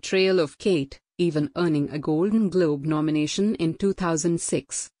nuanced portrayal of Kate, even earning a Golden Globe nomination in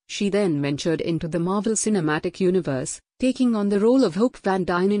 2006. She then ventured into the Marvel Cinematic Universe, taking on the role of Hope Van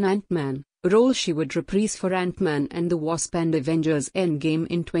Dyne in Ant-Man, a role she would reprise for Ant-Man and the Wasp and Avengers Endgame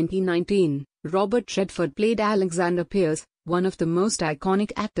in 2019. Robert Redford played Alexander Pierce, one of the most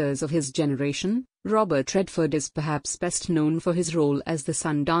iconic actors of his generation. Robert Redford is perhaps best known for his role as the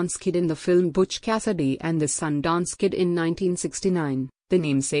Sundance Kid in the film Butch Cassidy and the Sundance Kid in 1969, the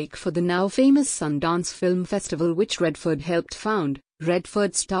namesake for the now famous Sundance Film Festival which Redford helped found.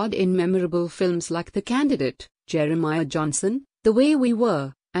 Redford starred in memorable films like The Candidate, Jeremiah Johnson, The Way We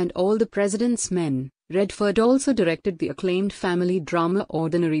Were, and All the President's Men. Redford also directed the acclaimed family drama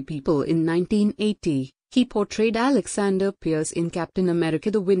Ordinary People in 1980. He portrayed Alexander Pierce in Captain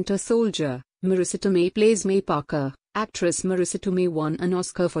America: The Winter Soldier. Marisa Tomei plays May Parker. Actress Marisa Tomei won an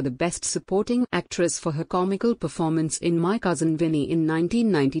Oscar for the Best Supporting Actress for her comical performance in My Cousin Vinny in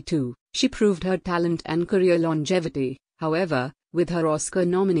 1992. She proved her talent and career longevity, however, with her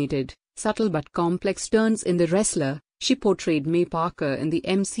Oscar-nominated, subtle but complex turns in The Wrestler. She portrayed May Parker in the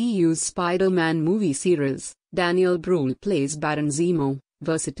MCU's Spider-Man movie series. Daniel Bruhl plays Baron Zemo.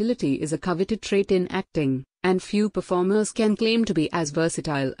 Versatility is a coveted trait in acting, and few performers can claim to be as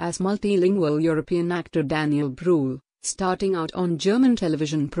versatile as multilingual European actor Daniel Bruhl. Starting out on German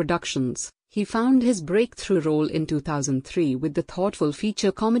television productions, he found his breakthrough role in 2003 with the thoughtful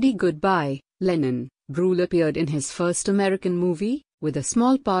feature comedy Goodbye, Lenin. Bruhl appeared in his first American movie, with a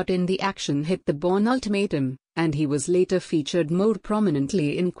small part in the action hit The Bourne Ultimatum, and he was later featured more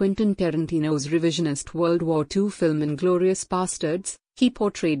prominently in Quentin Tarantino's revisionist World War II film Inglourious Basterds. He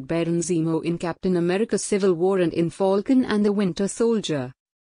portrayed Baron Zemo in Captain America: Civil War and in Falcon and the Winter Soldier.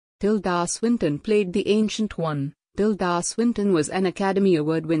 Tilda Swinton played the Ancient One. Tilda Swinton was an Academy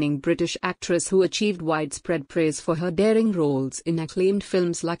Award-winning British actress who achieved widespread praise for her daring roles in acclaimed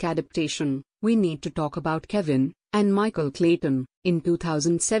films like Adaptation, We Need to Talk About Kevin, and Michael Clayton. In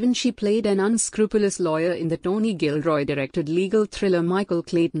 2007 she played an unscrupulous lawyer in the Tony Gilroy-directed legal thriller Michael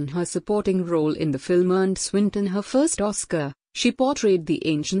Clayton. Her supporting role in the film earned Swinton her first Oscar. She portrayed the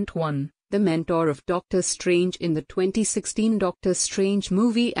Ancient One, the mentor of Doctor Strange in the 2016 Doctor Strange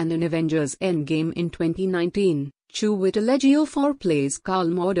movie and in Avengers Endgame in 2019. Chiwetel Ejiofor plays Karl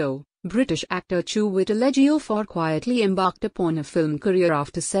Mordo. British actor Chiwetel Ejiofor quietly embarked upon a film career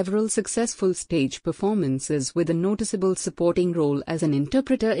after several successful stage performances, with a noticeable supporting role as an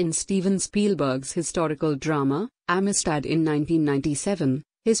interpreter in Steven Spielberg's historical drama, Amistad in 1997.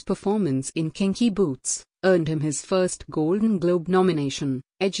 His performance in Kinky Boots earned him his first Golden Globe nomination.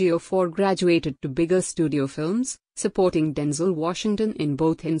 Ejiofor graduated to bigger studio films, supporting Denzel Washington in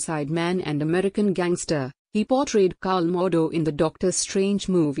both Inside Man and American Gangster. He portrayed Karl Mordo in the Doctor Strange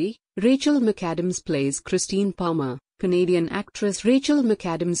movie. Rachel McAdams plays Christine Palmer. Canadian actress Rachel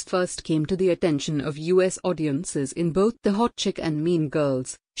McAdams first came to the attention of U.S. audiences in both The Hot Chick and Mean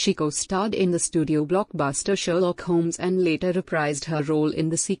Girls. She co-starred in the studio blockbuster Sherlock Holmes and later reprised her role in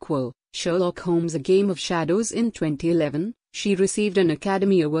the sequel, Sherlock Holmes: A Game of Shadows, in 2011. She received an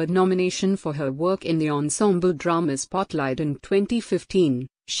Academy Award nomination for her work in the ensemble drama Spotlight in 2015.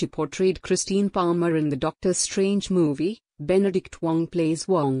 She portrayed Christine Palmer in the Doctor Strange movie. Benedict Wong plays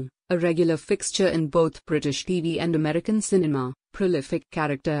Wong, a regular fixture in both British TV and American cinema. Prolific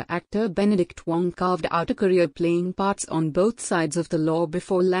character actor Benedict Wong carved out a career playing parts on both sides of the law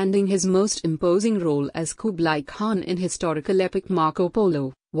before landing his most imposing role as Kublai Khan in historical epic Marco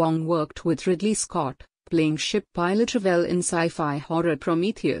Polo. Wong worked with Ridley Scott, playing ship pilot Ravel in sci-fi horror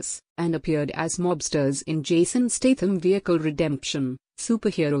Prometheus, and appeared as mobsters in Jason Statham Vehicle Redemption,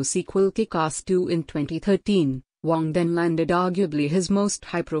 superhero sequel Kick-Ass 2 in 2013. Wong then landed arguably his most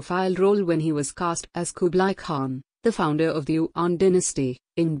high-profile role when he was cast as Kublai Khan, the founder of the Yuan dynasty,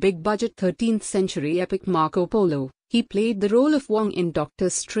 in big-budget 13th-century epic Marco Polo. He played the role of Wong in Doctor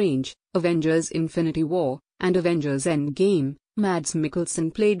Strange, Avengers: Infinity War, and Avengers: Endgame. Mads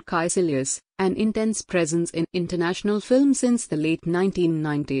Mikkelsen played Caecilius, an intense presence in international film since the late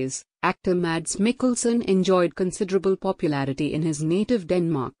 1990s. Actor Mads Mikkelsen enjoyed considerable popularity in his native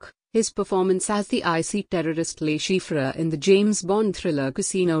Denmark. His performance as the icy terrorist Le Chiffre in the James Bond thriller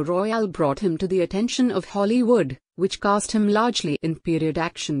Casino Royale brought him to the attention of Hollywood, which cast him largely in period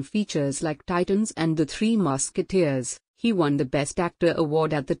action features like Titans and The Three Musketeers. He won the Best Actor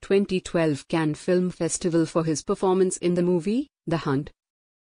award at the 2012 Cannes Film Festival for his performance in the movie, The Hunt.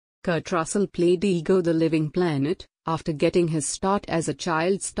 Kurt Russell played Ego the Living Planet. After getting his start as a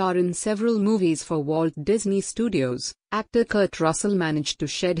child star in several movies for Walt Disney Studios, actor Kurt Russell managed to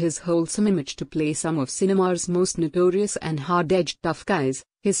shed his wholesome image to play some of cinema's most notorious and hard-edged tough guys.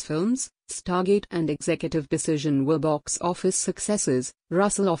 His films, Stargate and Executive Decision, were box office successes.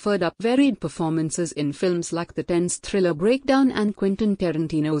 Russell offered up varied performances in films like the tense thriller Breakdown and Quentin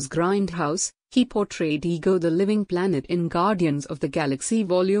Tarantino's Grindhouse. He portrayed Ego the Living Planet in Guardians of the Galaxy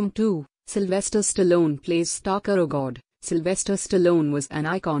Volume 2. Sylvester Stallone plays Starker-O-God. Sylvester Stallone was an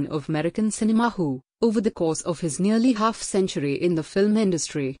icon of American cinema who, over the course of his nearly half-century in the film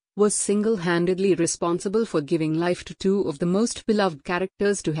industry, was single-handedly responsible for giving life to two of the most beloved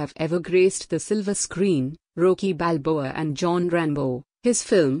characters to have ever graced the silver screen, Rocky Balboa and John Rambo. His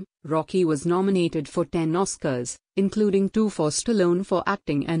film, Rocky, was nominated for 10 Oscars, including 2 for Stallone for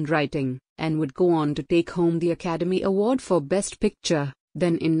acting and writing, and would go on to take home the Academy Award for Best Picture.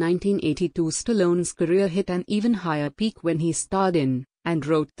 Then in 1982 Stallone's career hit an even higher peak when he starred in, and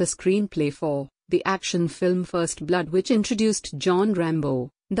wrote the screenplay for, the action film First Blood, which introduced John Rambo,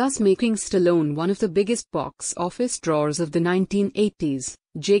 thus making Stallone one of the biggest box office drawers of the 1980s.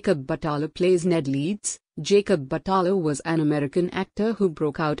 Jacob Batalha plays Ned Leeds. Jacob Batalha was an American actor who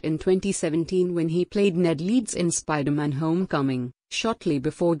broke out in 2017 when he played Ned Leeds in Spider-Man: Homecoming. Shortly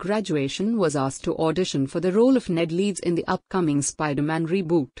before graduation, was asked to audition for the role of Ned Leeds in the upcoming Spider-Man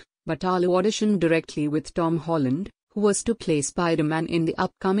reboot. Batalha auditioned directly with Tom Holland, who was to play Spider-Man in the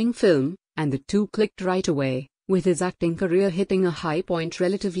upcoming film, and the two clicked right away, with his acting career hitting a high point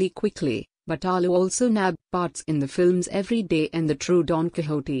relatively quickly. Batalha also nabbed parts in the films Every Day and The True Don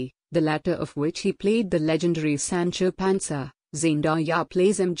Quixote, the latter of which he played the legendary Sancho Panza. Zendaya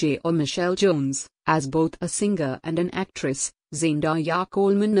plays MJ or Michelle Jones. As both a singer and an actress, Zendaya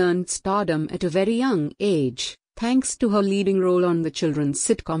Coleman earned stardom at a very young age. Thanks to her leading role on the children's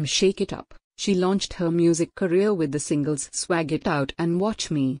sitcom Shake It Up, she launched her music career with the singles Swag It Out and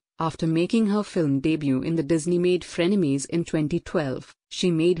Watch Me. After making her film debut in the Disney-made Frenemies in 2012, she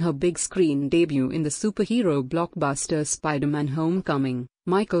made her big screen debut in the superhero blockbuster Spider-Man: Homecoming.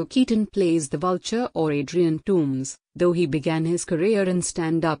 Michael Keaton plays the Vulture or Adrian Toomes. Though he began his career in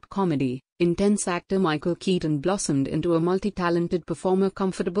stand-up comedy, intense actor Michael Keaton blossomed into a multi-talented performer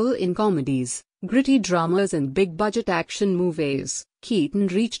comfortable in comedies, gritty dramas and big-budget action movies. Keaton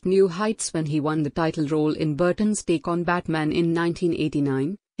reached new heights when he won the title role in Burton's take on Batman in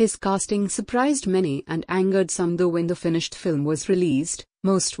 1989. His casting surprised many and angered some, though when the finished film was released,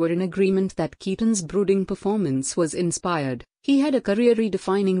 most were in agreement that Keaton's brooding performance was inspired. He had a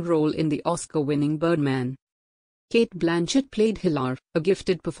career-redefining role in the Oscar-winning Birdman. Cate Blanchett played Hilar, a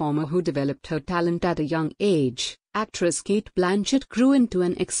gifted performer who developed her talent at a young age. Actress Cate Blanchett grew into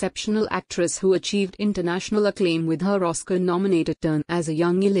an exceptional actress who achieved international acclaim with her Oscar-nominated turn as a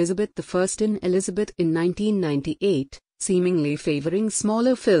young Elizabeth I in Elizabeth in 1998. Seemingly favoring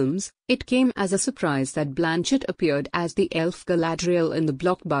smaller films, it came as a surprise that Blanchett appeared as the elf Galadriel in the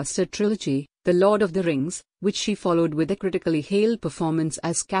blockbuster trilogy, The Lord of the Rings, which she followed with a critically hailed performance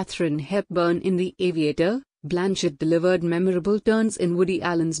as Katharine Hepburn in The Aviator. Blanchett delivered memorable turns in Woody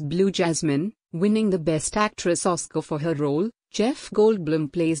Allen's Blue Jasmine, winning the Best Actress Oscar for her role. Jeff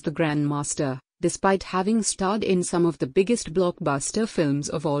Goldblum plays the Grandmaster. Despite having starred in some of the biggest blockbuster films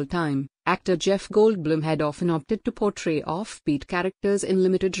of all time, actor Jeff Goldblum had often opted to portray offbeat characters in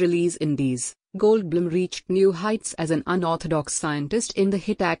limited-release indies. Goldblum reached new heights as an unorthodox scientist in the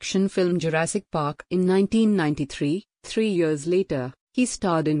hit action film Jurassic Park in 1993. 3 years later, he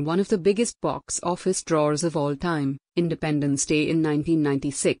starred in one of the biggest box office drawers of all time, Independence Day in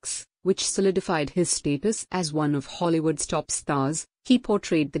 1996, which solidified his status as one of Hollywood's top stars. He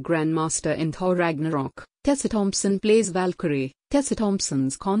portrayed the Grandmaster in Thor Ragnarok. Tessa Thompson plays Valkyrie. Tessa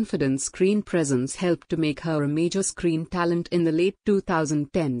Thompson's confident screen presence helped to make her a major screen talent in the late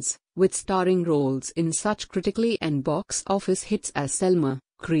 2010s, with starring roles in such critically and box office hits as Selma,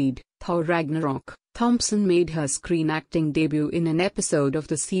 Creed, Thor Ragnarok. Thompson made her screen acting debut in an episode of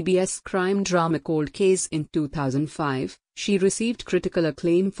the CBS crime drama Cold Case in 2005. She received critical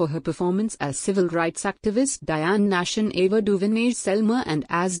acclaim for her performance as civil rights activist Diane Nash in Ava DuVernay's Selma and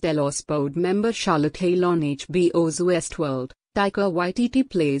as Delos board member Charlotte Hale on HBO's Westworld. Taika Waititi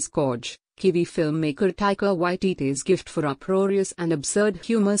plays Korg. Kiwi filmmaker Taika Waititi's gift for uproarious and absurd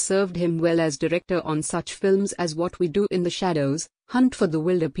humor served him well as director on such films as What We Do in the Shadows, Hunt for the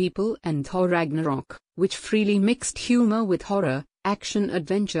Wilder People and Thor Ragnarok, which freely mixed humor with horror, action,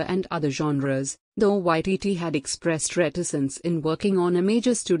 adventure and other genres. Though Waititi had expressed reticence in working on a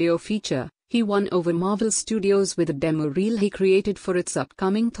major studio feature, he won over Marvel Studios with a demo reel he created for its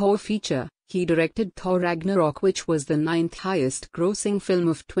upcoming Thor feature. He directed Thor Ragnarok, which was the 9th highest-grossing film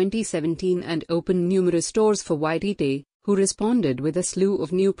of 2017 and opened numerous doors for Waititi, who responded with a slew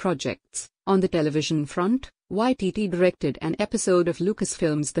of new projects. On the television front, Waititi directed an episode of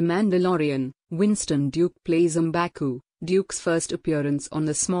Lucasfilm's The Mandalorian. Winston Duke plays M'Baku. Duke's first appearance on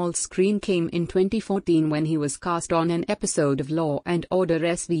the small screen came in 2014 when he was cast on an episode of Law and Order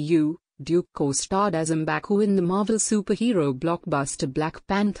SVU. Duke co-starred as M'Baku in the Marvel superhero blockbuster Black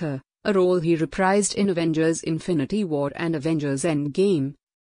Panther, a role he reprised in Avengers Infinity War and Avengers Endgame.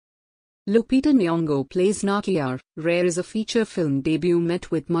 Lupita Nyong'o plays Nakia. Rare is a feature film debut met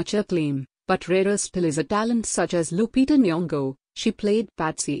with much acclaim, but rarer still is a talent such as Lupita Nyong'o. She played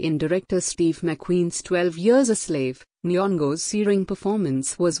Patsy in director Steve McQueen's 12 Years a Slave. Nyong'o's searing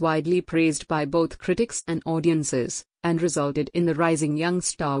performance was widely praised by both critics and audiences, and resulted in the rising young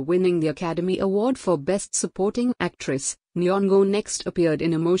star winning the Academy Award for Best Supporting Actress. Nyong'o next appeared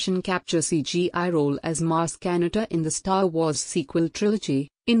in a motion capture CGI role as Maz Kanata in the Star Wars sequel trilogy.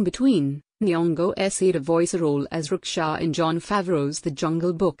 In between, Nyong'o essayed to voice a role as Raksha in Jon Favreau's The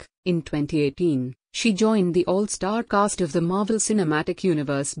Jungle Book. In 2018, she joined the all-star cast of the Marvel Cinematic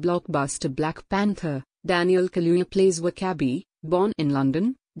Universe blockbuster Black Panther. Daniel Kaluuya plays W'Kabi. Born in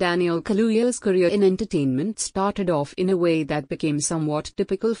London, Daniel Kaluuya's career in entertainment started off in a way that became somewhat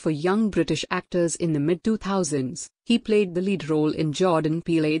typical for young British actors in the mid-2000s. He played the lead role in Jordan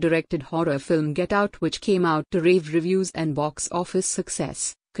Peele-directed horror film Get Out, which came out to rave reviews and box office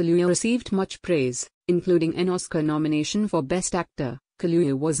success. Kaluuya received much praise, including an Oscar nomination for Best Actor.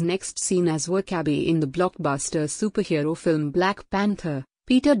 Kaluuya was next seen as W'Kabi in the blockbuster superhero film Black Panther.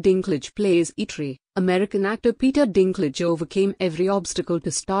 Peter Dinklage plays Eitri. American actor Peter Dinklage overcame every obstacle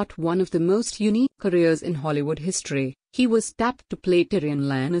to start one of the most unique careers in Hollywood history. He was tapped to play Tyrion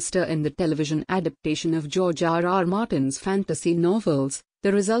Lannister in the television adaptation of George R.R. Martin's fantasy novels.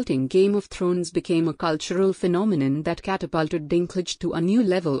 The resulting Game of Thrones became a cultural phenomenon that catapulted Dinklage to a new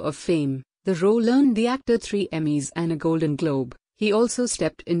level of fame. The role earned the actor 3 Emmys and a Golden Globe. He also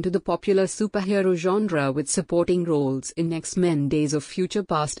stepped into the popular superhero genre with supporting roles in X-Men Days of Future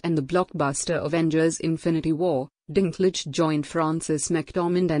Past and the blockbuster Avengers Infinity War. Dinklage joined Frances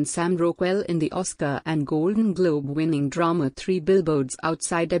McDormand and Sam Rockwell in the Oscar and Golden Globe-winning drama 3 Billboards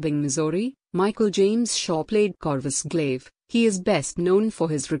Outside Ebbing, Missouri. Michael James Shaw played Corvus Glaive. He is best known for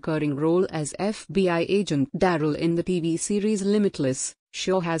his recurring role as FBI agent Daryl in the TV series Limitless.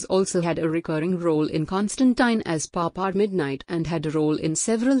 Shaw has also had a recurring role in Constantine as Papa Midnight and had a role in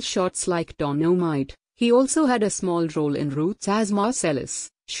several shorts like Dynamite. He also had a small role in Roots as Marcellus.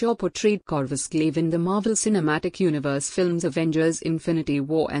 Shaw portrayed Corvus Glaive in the Marvel Cinematic Universe films Avengers Infinity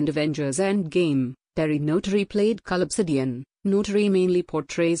War and Avengers Endgame. Terry Notary played Calypsodian. Notary mainly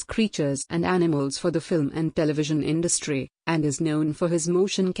portrays creatures and animals for the film and television industry, and is known for his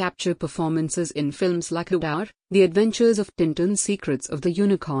motion capture performances in films like Udar, The Adventures of Tintin, Secrets of the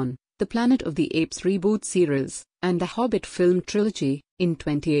Unicorn, the Planet of the Apes reboot series, and the Hobbit film trilogy. In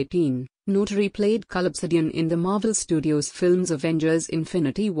 2018, Notary played Calypsodian in the Marvel Studios films Avengers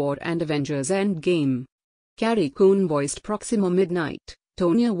Infinity War and Avengers Endgame. Carrie Coon voiced Proxima Midnight.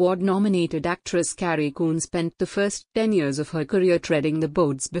 Tony Award-nominated actress Carrie Coon spent the first 10 years of her career treading the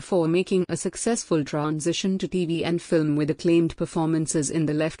boards before making a successful transition to TV and film with acclaimed performances in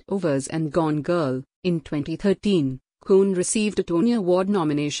The Leftovers and Gone Girl. In 2013, Coon received a Tony Award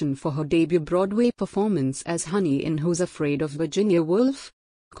nomination for her debut Broadway performance as Honey in Who's Afraid of Virginia Woolf.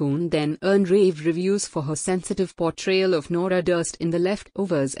 Coon then earned rave reviews for her sensitive portrayal of Nora Durst in The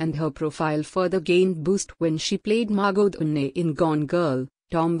Leftovers, and her profile further gained boost when she played Margot Dunne in Gone Girl.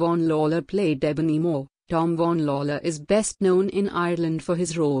 Tom Vaughan Lawler played Ebony Moore. Tom Vaughan Lawler is best known in Ireland for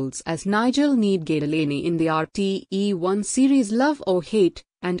his roles as Nigel Neadgay Delaney in the RTE1 series Love or Hate,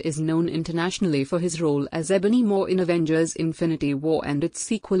 and is known internationally for his role as Ebony Moore in Avengers Infinity War and its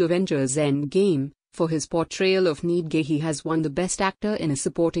sequel Avengers Endgame. For his portrayal of Neadgay, he has won the Best Actor in a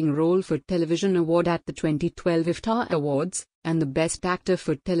Supporting Role for Television award at the 2012 IFTA Awards, and the Best Actor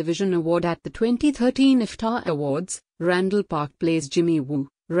for Television award at the 2013 IFTA Awards. Randall Park plays Jimmy Woo.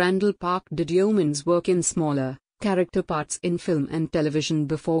 Randall Park did yeoman's work in smaller, character parts in film and television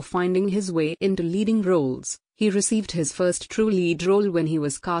before finding his way into leading roles. He received his first true lead role when he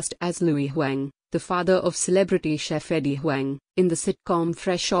was cast as Louis Huang, the father of celebrity chef Eddie Huang, in the sitcom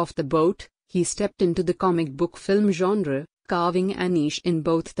Fresh Off the Boat. He stepped into the comic book film genre, carving a niche in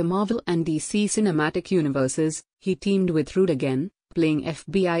both the Marvel and DC cinematic universes. He teamed with Rude again, playing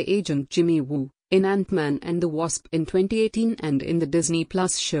FBI agent Jimmy Woo in Ant-Man and the Wasp in 2018 and in the Disney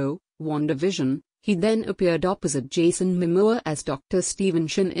Plus show, WandaVision. He then appeared opposite Jason Momoa as Dr. Stephen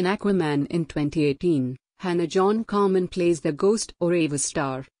Shin in Aquaman in 2018. Hannah John Carmen plays the ghost or Ava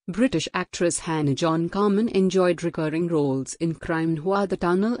Star. British actress Hannah John Carmen enjoyed recurring roles in crime noir The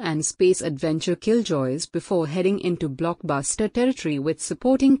Tunnel and space adventure Killjoys before heading into blockbuster territory with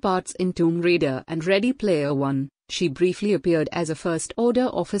supporting parts in Tomb Raider and Ready Player One. She briefly appeared as a First Order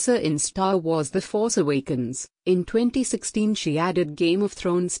officer in Star Wars The Force Awakens. In 2016 she added Game of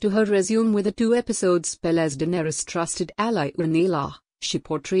Thrones to her resume with a 2-episode spell as Daenerys' trusted ally Rhaenyra. She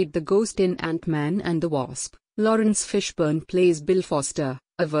portrayed the Ghost in Ant-Man and the Wasp. Lawrence Fishburne plays Bill Foster,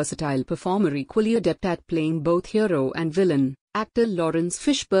 a versatile performer equally adept at playing both hero and villain. Actor Lawrence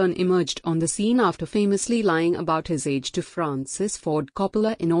Fishburne emerged on the scene after famously lying about his age to Francis Ford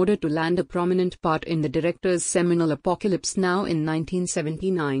Coppola in order to land a prominent part in the director's seminal Apocalypse Now in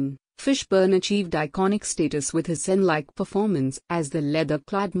 1979. Fishburne achieved iconic status with his Zen-like performance as the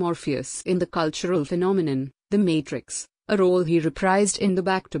leather-clad Morpheus in the cultural phenomenon, The Matrix, a role he reprised in the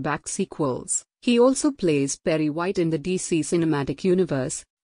back-to-back sequels. He also plays Perry White in the DC Cinematic Universe.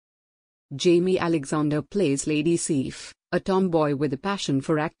 Jamie Alexander plays Lady Sif, a tomboy with a passion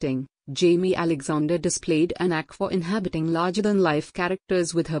for acting. Jamie Alexander displayed an knack for inhabiting larger-than-life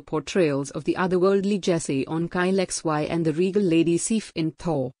characters with her portrayals of the otherworldly Jessie on Kyle XY and the regal Lady Sif in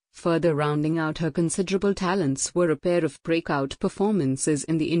Thor. Further rounding out her considerable talents were a pair of breakout performances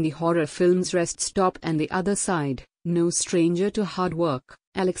in the indie horror films Rest Stop and The Other Side. No stranger to hard work,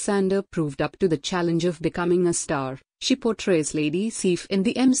 Alexander proved up to the challenge of becoming a star. She portrays Lady Sif in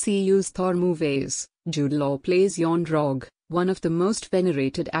the MCU's Thor movies. Jude Law plays Yon-Rogg, one of the most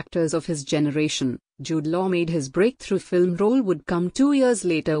venerated actors of his generation. Jude Law made his breakthrough film role would come 2 years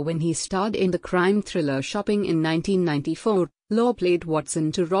later when he starred in the crime thriller Shopping in 1994. Law played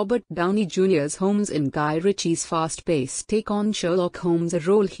Watson to Robert Downey Jr.'s Holmes in Guy Ritchie's fast-paced take on Sherlock Holmes, a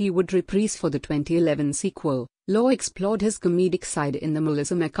role he would reprise for the 2011 sequel. Law explored his comedic side in the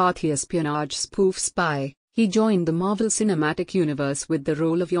Melissa McCarthy espionage spoof Spy. He joined the Marvel Cinematic Universe with the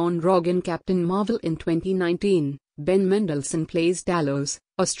role of Yon-Rogg in Captain Marvel in 2019. Ben Mendelsohn plays Talos.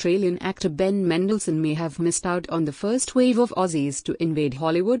 Australian actor Ben Mendelsohn may have missed out on the first wave of Aussies to invade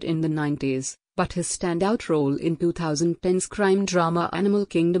Hollywood in the 90s, but his standout role in 2010's crime drama Animal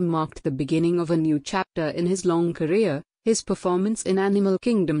Kingdom marked the beginning of a new chapter in his long career. His performance in Animal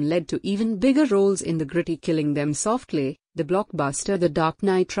Kingdom led to even bigger roles in the gritty Killing Them Softly, the blockbuster The Dark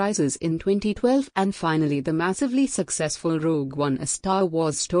Knight Rises in 2012, and finally the massively successful Rogue One, a Star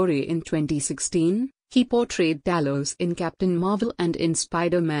Wars story in 2016. He portrayed Talos in Captain Marvel and in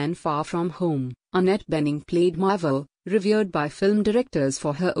Spider-Man Far From Home. Annette Bening played Marvel, revered by film directors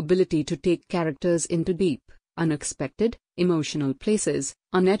for her ability to take characters into deep, unexpected, emotional places.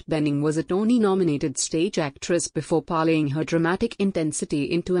 Annette Bening was a Tony-nominated stage actress before parlaying her dramatic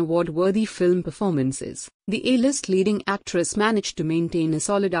intensity into award-worthy film performances. The A-list leading actress managed to maintain a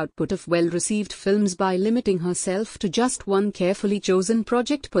solid output of well-received films by limiting herself to just one carefully chosen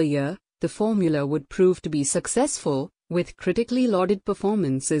project per year. The formula would prove to be successful, with critically lauded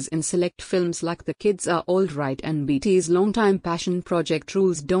performances in select films like The Kids Are Alright and BT's longtime passion project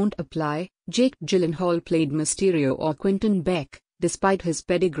Rules Don't Apply. Jake Gyllenhaal played Mysterio or Quentin Beck. Despite his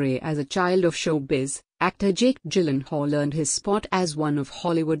pedigree as a child of showbiz, actor Jake Gyllenhaal earned his spot as one of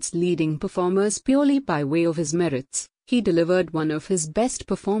Hollywood's leading performers purely by way of his merits. He delivered one of his best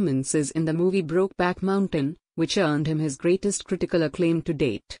performances in the movie Brokeback Mountain, which earned him his greatest critical acclaim to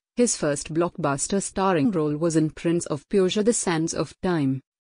date. His first blockbuster starring role was in Prince of Persia: The Sands of Time.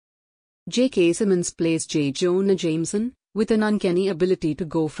 J.K. Simmons plays J. Jonah Jameson, with an uncanny ability to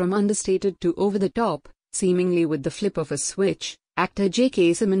go from understated to over-the-top, seemingly with the flip of a switch. Actor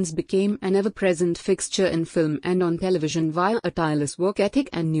J.K. Simmons became an ever-present fixture in film and on television via a tireless work ethic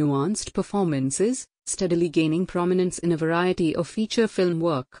and nuanced performances, steadily gaining prominence in a variety of feature film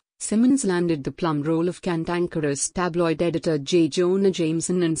work. Simmons landed the plum role of cantankerous tabloid editor J. Jonah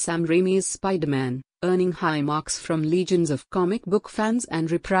Jameson in Sam Raimi's Spider-Man, earning high marks from legions of comic book fans and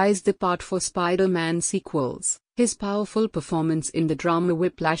reprised the part for Spider-Man sequels. His powerful performance in the drama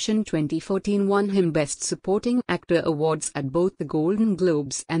Whiplash in 2014 won him Best Supporting Actor awards at both the Golden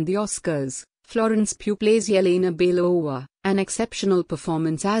Globes and the Oscars. Florence Pugh plays Yelena Belova. An exceptional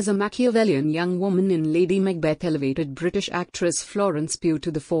performance as a Machiavellian young woman in Lady Macbeth elevated British actress Florence Pugh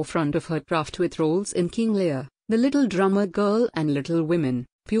to the forefront of her craft with roles in King Lear, The Little Drummer Girl and Little Women.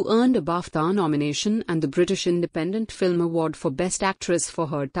 Pugh earned a BAFTA nomination and the British Independent Film Award for Best Actress for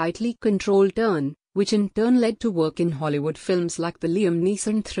her tightly controlled turn, which in turn led to work in Hollywood films like the Liam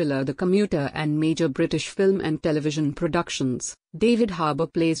Neeson thriller The Commuter and major British film and television productions. David Harbour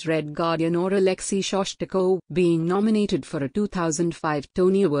plays Red Guardian or Alexei Shostakov, being nominated for a 2005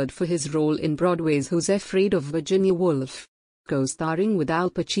 Tony Award for his role in Broadway's Who's Afraid of Virginia Woolf. Co-starring with Al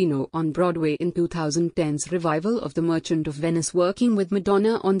Pacino on Broadway in 2010's revival of The Merchant of Venice, working with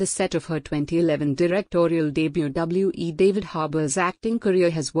Madonna on the set of her 2011 directorial debut W.E. David Harbour's acting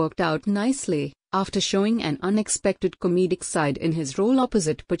career has worked out nicely, after showing an unexpected comedic side in his role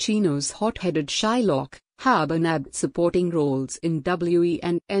opposite Pacino's hot-headed Shylock. Harbour nabbed supporting roles in W.E.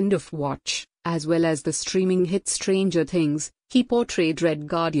 and End of Watch, as well as the streaming hit Stranger Things. He portrayed Red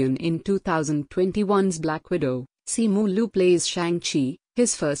Guardian in 2021's Black Widow. Simu Liu plays Shang-Chi.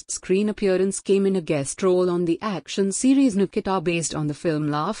 His first screen appearance came in a guest role on the action series Nikita based on the film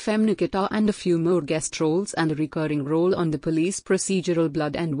La Femme Nikita, and a few more guest roles and a recurring role on the police procedural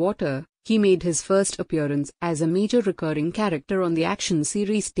Blood and Water. He made his first appearance as a major recurring character on the action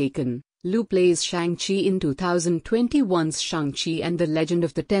series Taken. Liu plays Shang-Chi in 2021's Shang-Chi and the Legend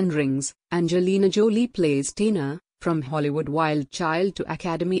of the Ten Rings. Angelina Jolie plays Tina. From Hollywood wild child to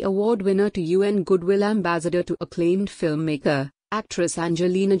Academy Award winner to UN Goodwill Ambassador to acclaimed filmmaker, actress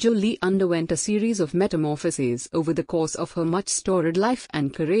Angelina Jolie underwent a series of metamorphoses over the course of her much storied life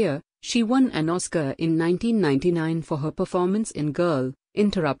and career. She won an Oscar in 1999 for her performance in Girl,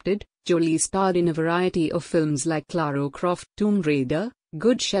 Interrupted, Jolie starred in a variety of films like Lara Croft Tomb Raider,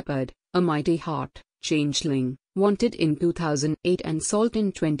 Good Shepherd, A Mighty Heart, Changeling, Wanted in 2008 and Salt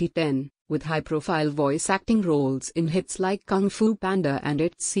in 2010, with high-profile voice acting roles in hits like Kung Fu Panda and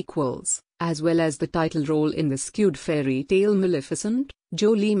its sequels, as well as the title role in the skewed fairy tale Maleficent.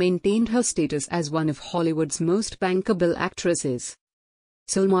 Jolie maintained her status as one of Hollywood's most bankable actresses.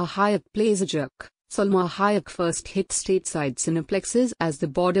 Salma Hayek plays a jerk. Salma Hayek first hit stateside cineplexes as the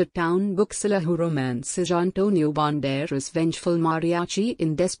border town bookseller who romances Antonio Banderas' vengeful mariachi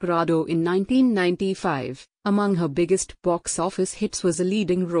in Desperado in 1995. Among her biggest box office hits was a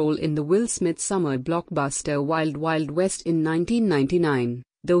leading role in the Will Smith summer blockbuster Wild Wild West in 1999,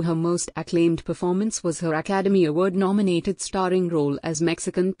 though her most acclaimed performance was her Academy Award-nominated starring role as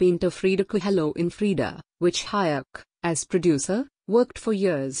Mexican painter Frida Kahlo in Frida, which Hayek, as producer, worked for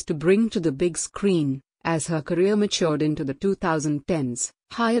years to bring to the big screen. As her career matured into the 2010s,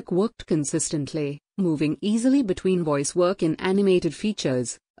 Hayek worked consistently, moving easily between voice work in animated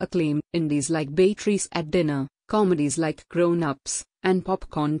features, acclaimed indies like Beatrice at Dinner, comedies like Grown Ups, and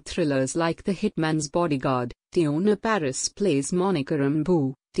popcorn thrillers like The Hitman's Bodyguard. Teyonah Parris plays Monica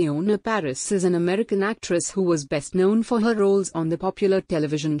Rambeau. Teyonah Parris is an American actress who was best known for her roles on the popular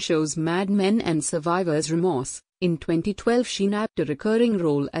television shows Mad Men and Survivor's Remorse. In 2012 she nabbed a recurring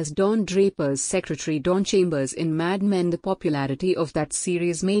role as Don Draper's secretary Dawn Chambers in Mad Men. The popularity of that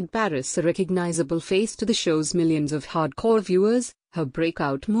series made Parris a recognizable face to the show's millions of hardcore viewers. Her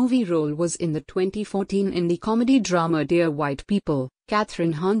breakout movie role was in the 2014 indie comedy drama Dear White People.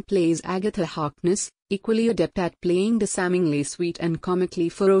 Kathryn Hahn plays Agatha Harkness, equally adept at playing disarmingly sweet and comically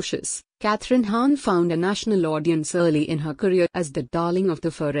ferocious. Kathryn Hahn found a national audience early in her career as the darling of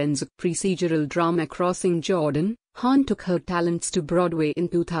the forensic procedural drama Crossing Jordan. Hahn took her talents to Broadway in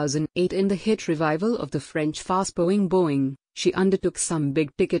 2008 in the hit revival of the French farce Boing Boing. She undertook some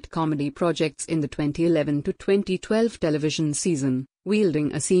big-ticket comedy projects in the 2011 to 2012 television season,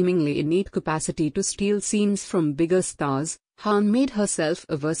 wielding a seemingly innate capacity to steal scenes from bigger stars. Hahn made herself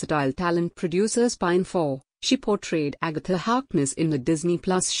a versatile talent producer's pine for. She portrayed Agatha Harkness in the Disney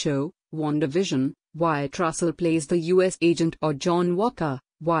Plus show, WandaVision. Wyatt Russell plays the U.S. agent or John Walker.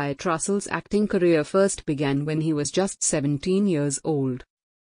 Wyatt Russell's acting career first began when he was just 17 years old.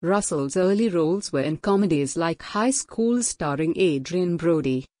 Russell's early roles were in comedies like High School starring Adrien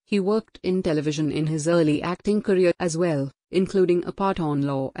Brody. He worked in television in his early acting career as well, including a part on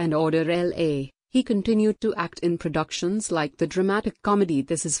Law and Order LA. He continued to act in productions like the dramatic comedy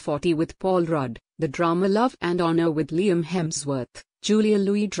This Is 40 with Paul Rudd, the drama Love and Honor with Liam Hemsworth. Julia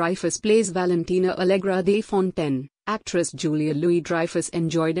Louis-Dreyfus plays Valentina Allegra de Fontaine. Actress Julia Louis-Dreyfus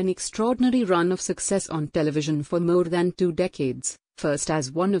enjoyed an extraordinary run of success on television for more than 2 decades, first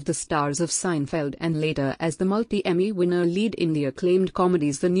as one of the stars of Seinfeld and later as the multi-Emmy winner lead in the acclaimed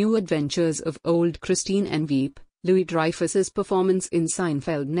comedies The New Adventures of Old Christine and Veep. Louis-Dreyfus's performance in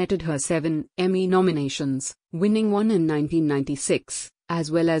Seinfeld netted her 7 Emmy nominations, winning 1 in 1996,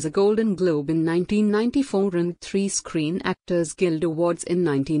 as well as a Golden Globe in 1994 and 3 Screen Actors Guild Awards in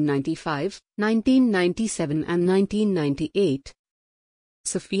 1995, 1997 and 1998.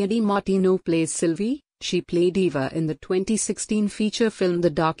 Sophia Di Martino plays Sylvie. She played Eva in the 2016 feature film The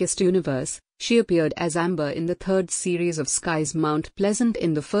Darkest Universe. She appeared as Amber in the 3rd series of Skies Mount Pleasant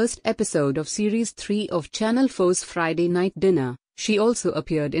in the 1st episode of Series 3 of Channel 4's Friday Night Dinner. She also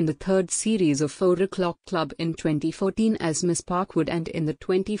appeared in the 3rd series of 4 O'Clock Club in 2014 as Miss Parkwood and in the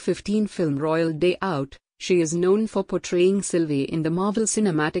 2015 film Royal Day Out. She is known for portraying Sylvie in the Marvel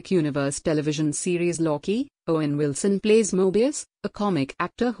Cinematic Universe television series Loki. Owen Wilson plays Mobius, a comic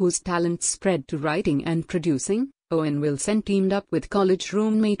actor whose talents spread to writing and producing. Owen Wilson teamed up with college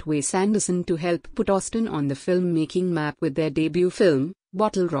roommate Wes Anderson to help put Austin on the filmmaking map with their debut film,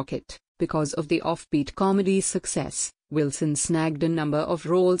 Bottle Rocket. Because of the offbeat comedy's success, Wilson snagged a number of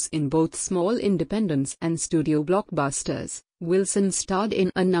roles in both small independents and studio blockbusters. Wilson starred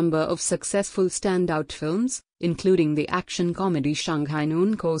in a number of successful standout films, including the action comedy Shanghai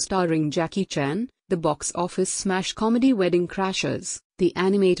Noon co-starring Jackie Chan, the box office smash comedy Wedding Crashers, the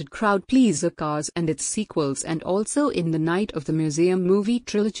animated crowd pleaser Cars and its sequels, and also in the Night of the Museum movie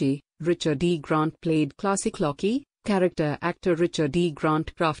trilogy. Richard E. Grant played classic Loki. Character actor Richard E.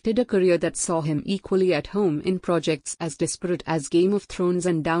 Grant crafted a career that saw him equally at home in projects as disparate as Game of Thrones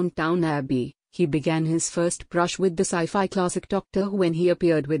and Downton Abbey. He began his first brush with the sci-fi classic Doctor Who when he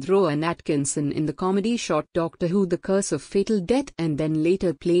appeared with Rowan Atkinson in the comedy short Doctor Who The Curse of Fatal Death, and then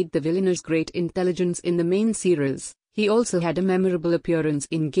later played the villain as Great Intelligence in the main series. He also had a memorable appearance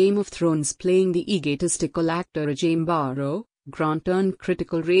in Game of Thrones playing the egotistical actor Ajay Barrow. Grant earned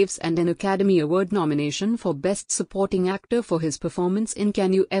critical raves and an Academy Award nomination for Best Supporting Actor for his performance in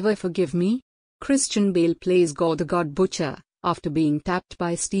Can You Ever Forgive Me? Christian Bale plays Gore the God Butcher. After being tapped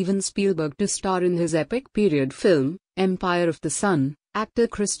by Steven Spielberg to star in his epic period film, Empire of the Sun, actor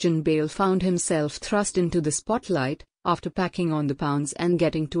Christian Bale found himself thrust into the spotlight. After packing on the pounds and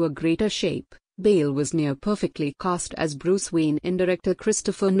getting to a greater shape, Bale was near perfectly cast as Bruce Wayne in director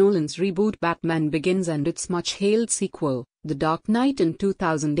Christopher Nolan's reboot Batman Begins and its much-hailed sequel, The Dark Knight in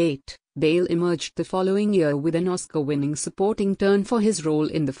 2008. Bale emerged the following year with an Oscar-winning supporting turn for his role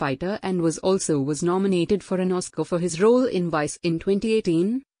in The Fighter and was nominated for an Oscar for his role in Vice in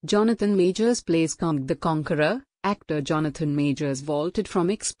 2018. Jonathan Majors plays Kong the Conqueror. Actor Jonathan Majors vaulted from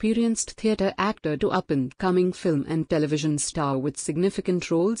experienced theatre actor to up-and-coming film and television star with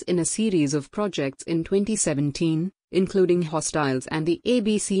significant roles in a series of projects in 2017, including Hostiles and the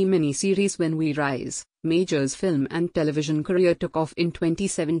ABC miniseries When We Rise. Majors' film and television career took off in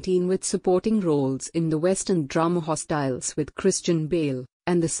 2017 with supporting roles in the Western drama Hostiles with Christian Bale,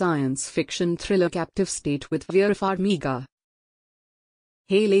 and the science fiction thriller Captive State with Vera Farmiga.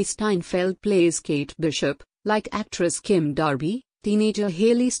 Hailee Steinfeld plays Kate Bishop. Like actress Kim Darby, teenager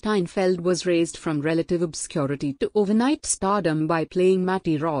Hailee Steinfeld was raised from relative obscurity to overnight stardom by playing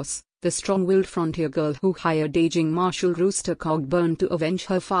Mattie Ross, the strong-willed frontier girl who hired aging Marshal Rooster Cogburn to avenge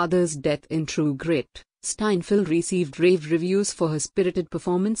her father's death in True Grit. Steinfeld received rave reviews for her spirited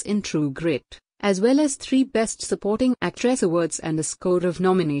performance in True Grit, as well as 3 Best Supporting Actress awards and a score of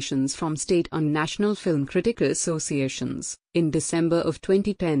nominations from state and national film critics associations. In December of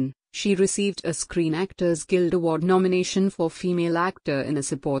 2010, she received a Screen Actors Guild Award nomination for Female Actor in a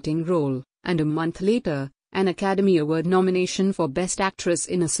Supporting Role, and a month later, an Academy Award nomination for Best Actress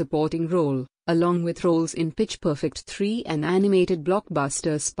in a Supporting Role, along with roles in Pitch Perfect 3 and animated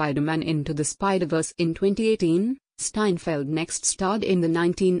blockbuster Spider-Man Into the Spider-Verse in 2018. Steinfeld next starred in the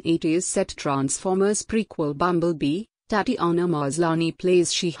 1980s set Transformers prequel Bumblebee. Tatiana Maslany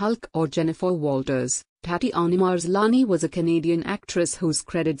plays She-Hulk or Jennifer Walters. Tatiana Maslany was a Canadian actress whose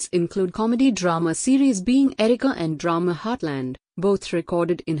credits include comedy-drama series Being Erica and drama Heartland, both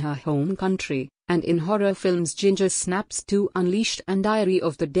recorded in her home country, and in horror films Ginger Snaps 2 Unleashed and Diary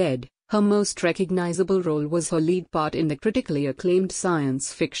of the Dead. Her most recognizable role was her lead part in the critically acclaimed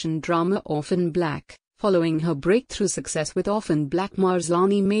science fiction drama Orphan Black. Following her breakthrough success with Orphan Black,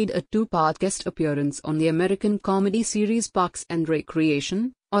 Maslany made a 2-part guest appearance on the American comedy series Parks and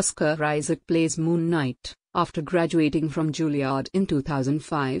Recreation. Oscar Isaac plays Moon Knight. After graduating from Juilliard in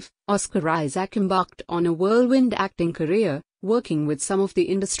 2005, Oscar Isaac embarked on a whirlwind acting career, working with some of the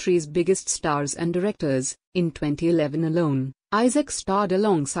industry's biggest stars and directors. In 2011 alone, Isaac starred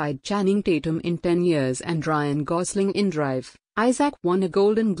alongside Channing Tatum in 10 Years and Ryan Gosling in Drive. Isaac won a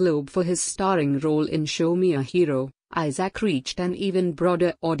Golden Globe for his starring role in Show Me a Hero. Isaac reached an even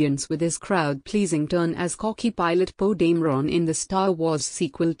broader audience with his crowd-pleasing turn as cocky pilot Poe Dameron in the Star Wars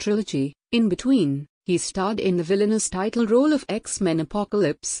sequel trilogy. In between, he starred in the villainous title role of X-Men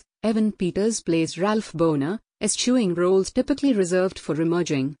Apocalypse. Evan Peters plays Ralph Boner, eschewing roles typically reserved for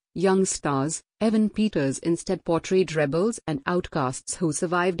emerging, young stars. Evan Peters instead portrayed rebels and outcasts who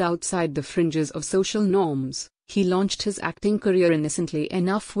survived outside the fringes of social norms. He launched his acting career innocently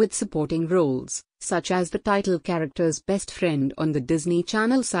enough with supporting roles, such as the title character's best friend on the Disney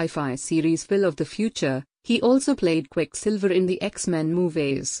Channel sci-fi series Phil of the Future. He also played Quicksilver in the X-Men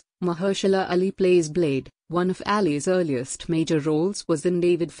movies. Mahershala Ali plays Blade. One of Ali's earliest major roles was in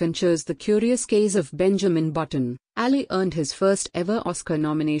David Fincher's The Curious Case of Benjamin Button. Ali earned his first ever Oscar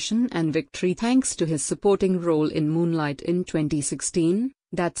nomination and victory thanks to his supporting role in Moonlight in 2016.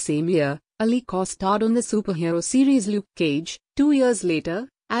 That same year, Ali co-starred on the superhero series Luke Cage. 2 years later,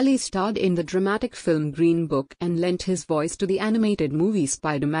 Ali starred in the dramatic film Green Book and lent his voice to the animated movie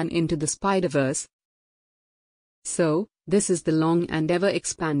Spider-Man Into the Spider-Verse. So, this is the long and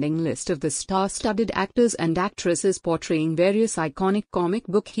ever-expanding list of the star-studded actors and actresses portraying various iconic comic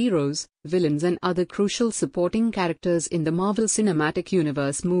book heroes, villains and other crucial supporting characters in the Marvel Cinematic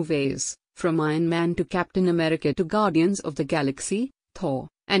Universe movies, from Iron Man to Captain America to Guardians of the Galaxy, Thor,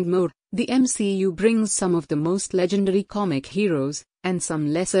 and more. The MCU brings some of the most legendary comic heroes, and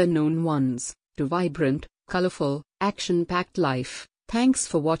some lesser-known ones, to vibrant, colorful, action-packed life. Thanks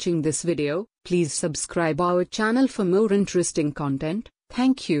for watching this video. Please subscribe our channel for more interesting content.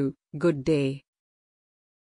 Thank you. Good day.